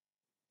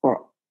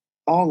for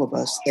all of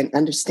us in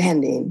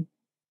understanding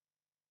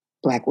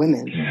Black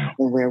women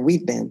and where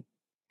we've been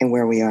and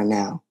where we are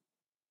now.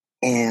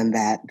 And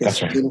that this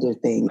gender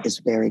thing is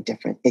very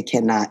different. It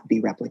cannot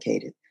be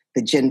replicated.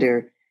 The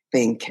gender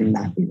thing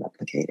cannot be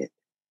replicated.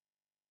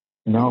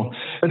 No,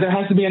 but there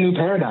has to be a new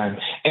paradigm.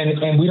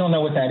 And we don't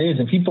know what that is.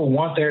 And people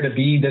want there to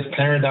be this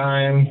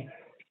paradigm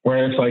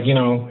where it's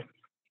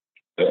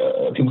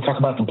people talk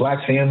about the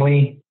Black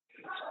family.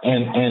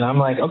 And I'm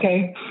like,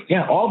 okay,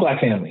 all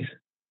Black families.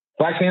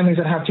 Black families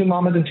that have two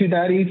mamas and two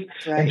daddies,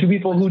 and two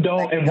people who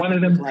don't, and one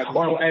of them,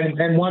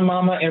 and one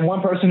mama and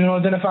one person who don't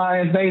identify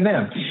as they,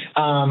 them.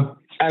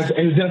 as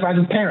identifies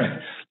as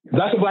parent.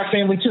 That's a Black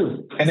family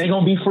too. And they're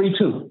going to be free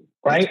too.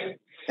 Right.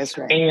 That's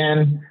right.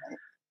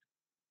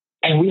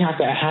 And we have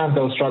to have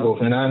those struggles,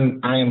 and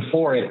I am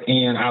for it.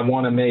 And I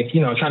want to make,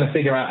 trying to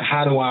figure out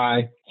how do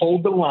I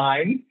hold the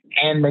line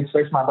and make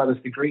space for my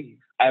brother's degrees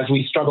as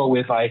we struggle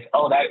with like,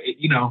 all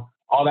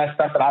that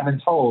stuff that I've been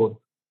told,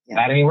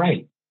 that ain't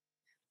right.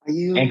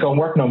 Ain't gonna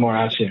work no more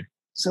out here.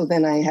 So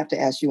then I have to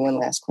ask you one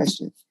last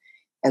question,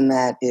 and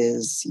that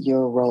is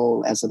your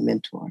role as a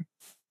mentor.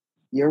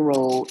 Your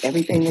role,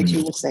 everything that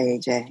you were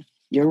saying, Jay,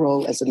 your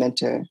role as a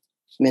mentor,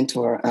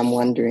 I'm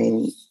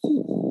wondering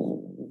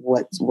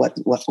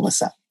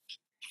what's up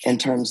in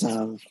terms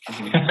of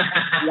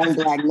young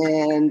Black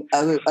men,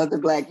 other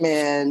Black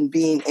men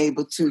being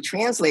able to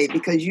translate,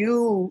 because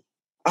you,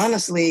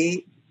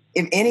 honestly,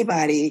 if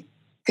anybody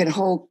can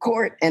hold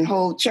court and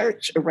hold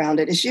church around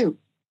it, it's you.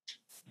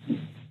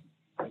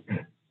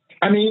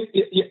 I mean,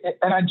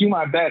 and I do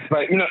my best,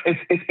 but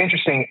it's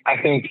interesting.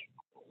 I think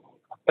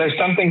there's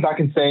some things I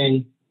can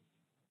say,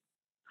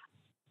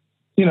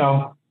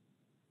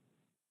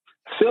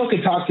 Phil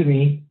could talk to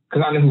me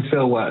because I knew who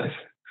Phil was.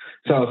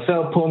 So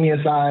Phil pulled me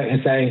aside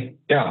and say,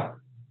 yo,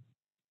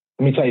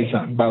 let me tell you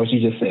something about what you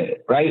just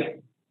said,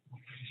 right?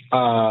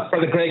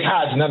 Brother Greg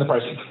Hodge, another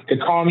person, could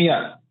call me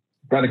up.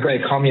 Brother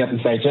Greg called me up and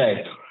say,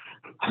 Jay,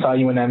 I saw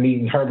you in that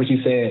meeting, heard what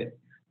you said,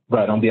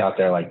 bro, don't be out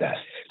there like that.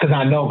 Because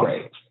I know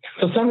Greg.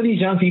 So some of these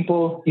young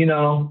people,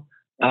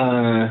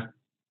 I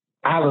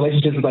have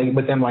relationships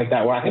with them like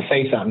that where I can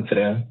say something to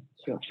them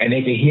and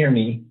they can hear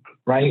me,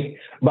 right?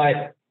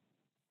 But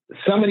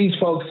some of these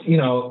folks,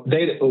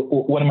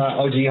 one of my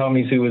OG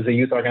homies who was a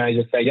youth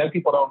organizer said, young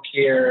people don't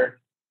care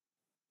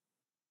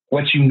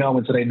what you know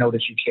until they know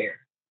that you care.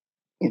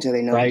 Until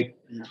they know. Right.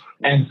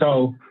 And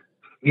so,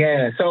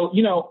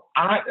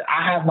 I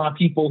have my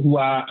people who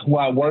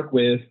I work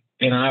with,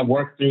 and I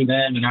work through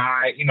them, and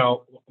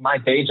my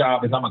day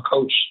job is I'm a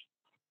coach,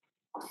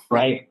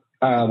 right?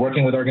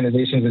 Working with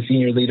organizations and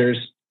senior leaders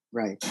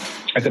right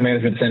at the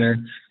Management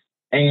Center.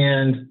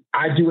 And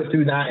I do it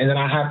through that. And then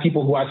I have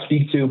people who I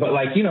speak to. But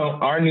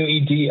our new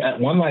ED at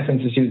One Life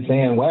Institute,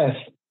 Zan West,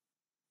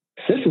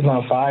 sis is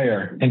on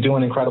fire and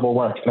doing incredible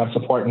work. And I'm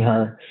supporting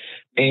her.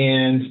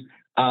 And,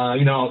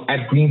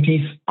 at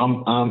Greenpeace,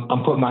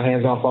 I'm putting my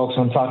hands on folks.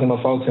 I'm talking to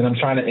folks, and I'm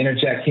trying to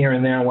interject here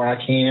and there where I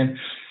can.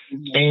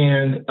 Mm-hmm.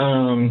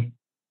 And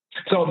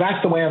so that's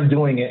the way I'm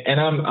doing it.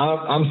 And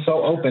I'm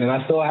so open, and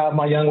I still have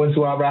my young ones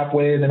who I rap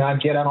with, and I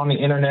get out on the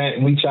internet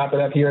and we chop it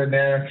up here and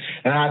there.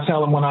 And I tell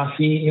them when I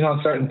see,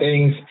 certain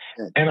things,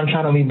 and I'm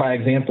trying to lead by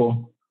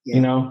example,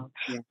 and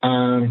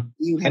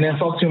then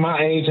folks who my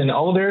age and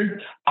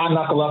older, I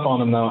knuckle up on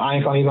them though. I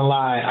ain't gonna even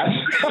lie.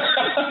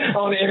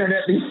 On the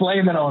internet, be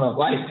flaming on them.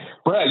 Like,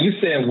 bro, you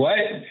said what?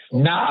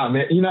 Nah,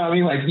 man. You know what I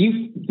mean? Like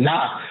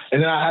nah.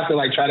 And then I have to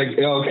try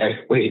to, okay,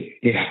 wait.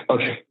 Yeah.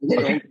 Okay.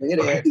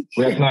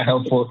 That's not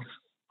helpful.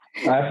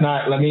 That's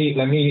not, let me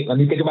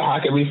think about how I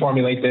can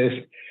reformulate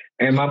this.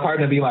 And my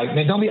partner be like,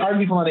 man, don't be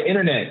arguing people on the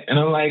internet. And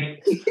I'm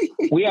like,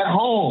 we at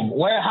home.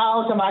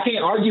 How come I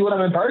can't argue with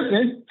them in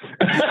person?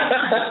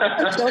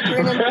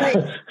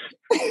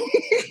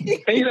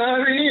 You know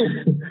what I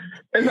mean?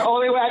 And the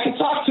only way I can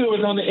talk to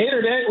is on the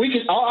internet.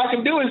 All I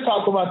can do is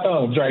talk with my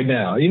thumbs right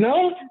now,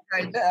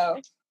 Right now.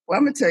 Well,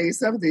 I'm going to tell you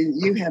something.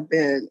 You have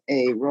been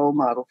a role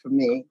model for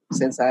me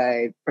since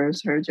I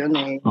first heard your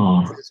name,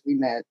 since we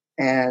met.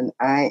 And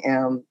I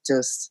am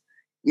just,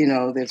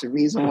 there's a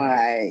reason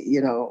why,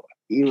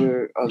 you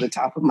were on the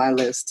top of my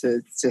list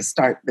to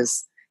start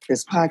this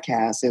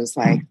podcast. It was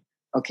like,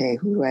 okay,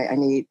 who do I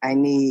need? I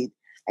need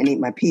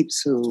my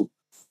peeps who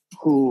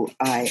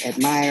I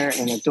admire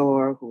and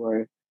adore,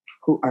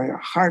 who are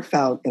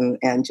heartfelt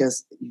and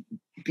just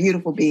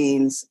beautiful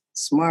beings,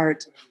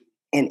 smart,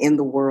 and in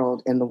the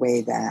world in the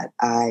way that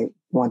I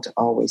want to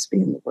always be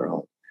in the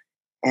world.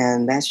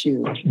 And that's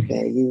you.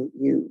 Okay?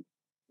 You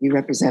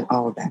represent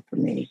all of that for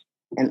me.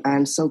 And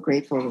I'm so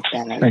grateful with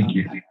that. Thank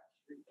you.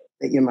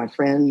 That you're my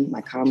friend,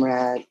 my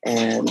comrade,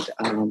 and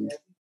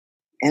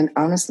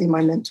honestly,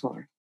 my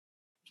mentor.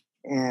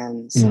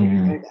 And so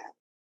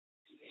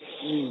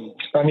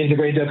that means a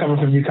great deal coming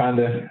from you,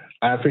 Conda.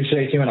 I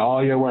appreciate you and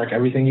all your work,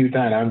 everything you've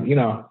done.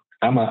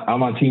 I'm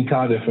on Team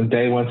Conda from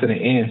day one to the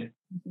end.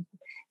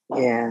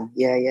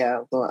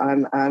 Yeah. Well,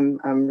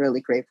 I'm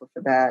really grateful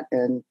for that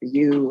and for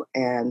you.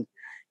 And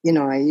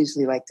I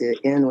usually like to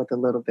end with a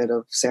little bit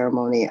of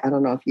ceremony. I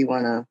don't know if you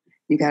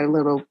got a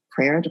little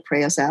prayer to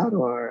pray us out,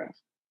 or.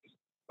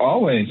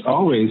 Always.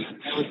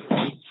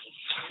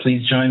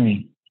 Please join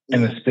me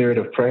in the spirit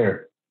of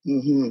prayer.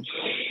 Mm-hmm.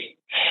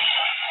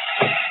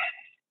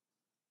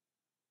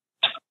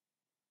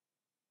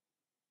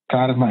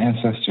 God of my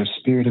ancestors,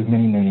 spirit of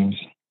many names,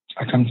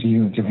 I come to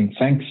you giving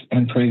thanks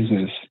and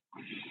praises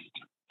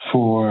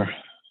for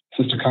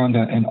Sister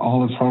Conda and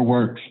all of her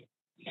work.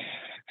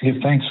 I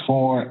give thanks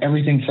for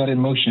everything set in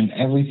motion,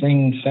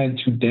 everything said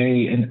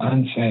today and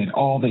unsaid,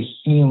 all the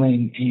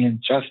healing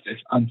and justice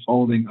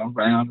unfolding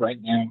around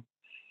right now.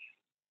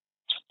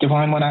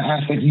 Divine One, I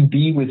ask that you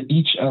be with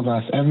each of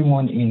us,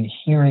 everyone in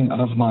hearing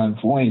of my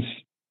voice,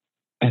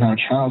 in our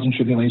trials and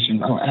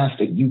tribulations. I'll ask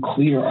that you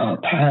clear our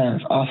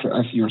paths, offer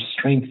us your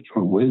strength,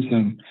 your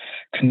wisdom,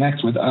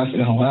 connect with us,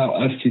 and allow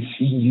us to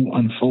see you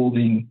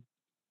unfolding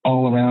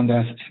all around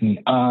us in the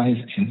eyes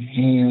and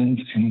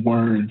hands and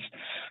words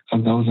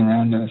of those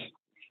around us.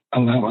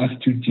 Allow us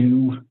to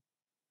do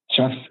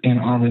just in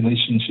our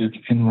relationships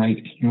and right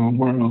in your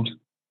world.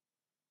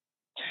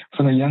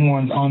 For the young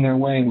ones on their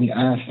way, we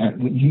ask that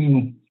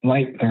you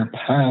light their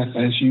path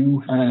as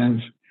you have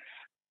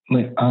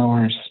lit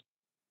ours.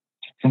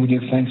 And we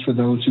give thanks for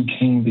those who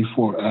came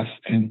before us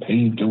and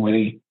paved the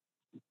way.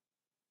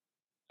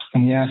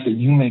 And we ask that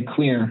you make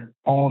clear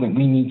all that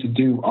we need to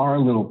do, our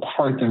little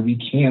part that we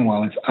can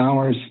while it's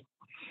ours,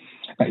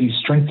 that you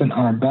strengthen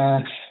our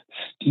backs,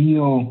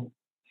 steel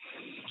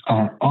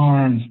our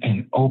arms,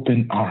 and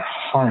open our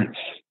hearts,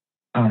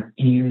 our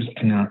ears,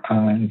 and our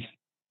eyes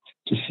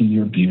to see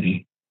your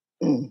beauty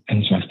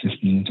and justice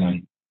being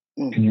done.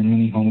 In your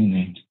many holy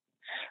names,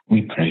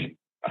 we pray.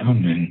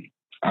 Amen.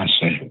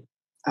 Ashe.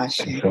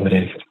 Ashe. And so it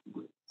is.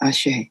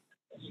 Ashe.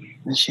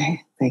 Ashe.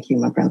 Thank you,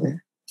 my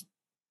brother.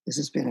 This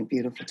has been a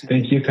beautiful time.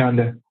 Thank you,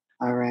 Khanda.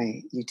 All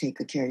right. You take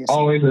good care of yourself.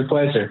 Always a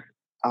pleasure.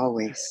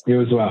 Always.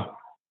 You as well.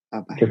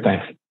 Bye-bye. Good,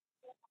 thanks.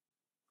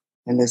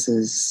 And this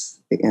is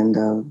the end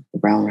of the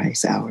Brown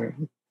Rice Hour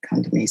with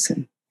Khanda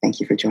Mason. Thank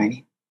you for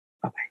joining.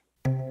 Bye-bye.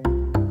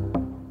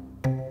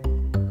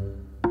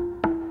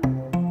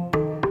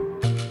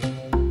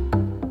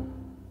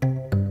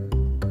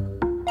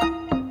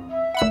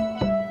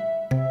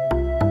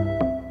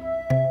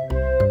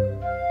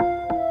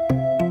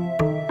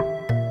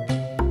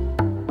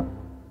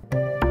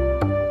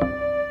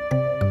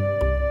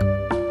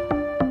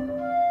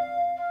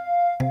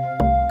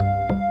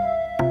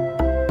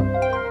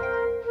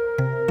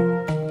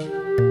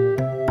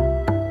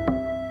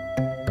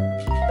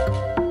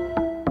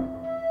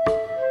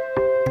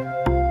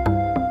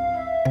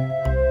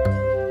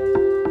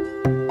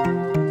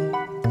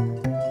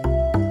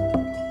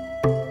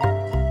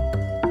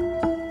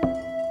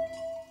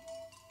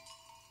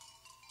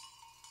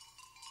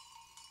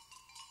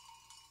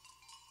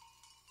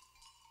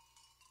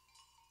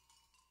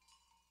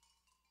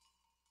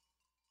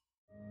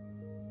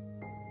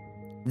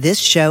 This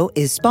show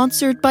is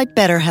sponsored by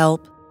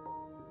BetterHelp.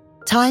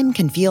 Time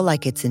can feel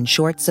like it's in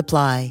short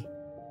supply.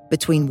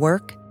 Between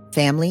work,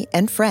 family,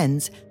 and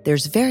friends,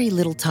 there's very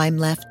little time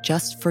left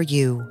just for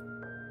you.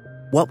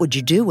 What would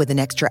you do with an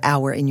extra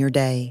hour in your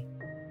day?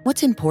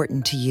 What's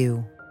important to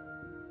you?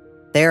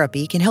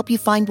 Therapy can help you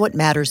find what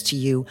matters to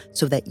you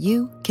so that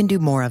you can do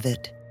more of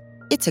it.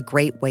 It's a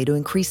great way to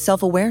increase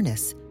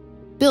self-awareness,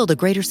 build a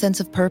greater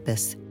sense of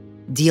purpose,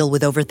 deal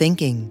with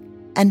overthinking,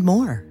 and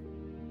more.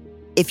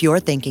 If you're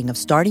thinking of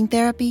starting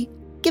therapy,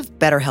 give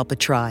BetterHelp a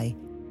try.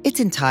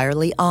 It's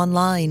entirely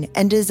online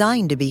and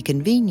designed to be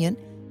convenient,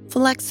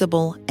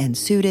 flexible, and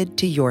suited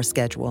to your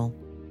schedule.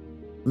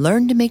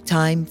 Learn to make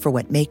time for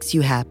what makes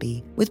you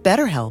happy with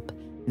BetterHelp.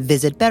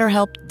 Visit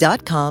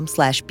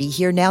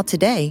BetterHelp.com/BeHereNow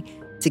today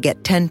to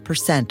get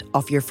 10%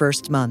 off your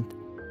first month.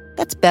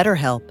 That's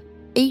BetterHelp,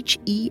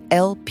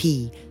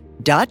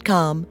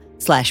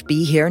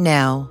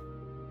 HELP.com/BeHereNow.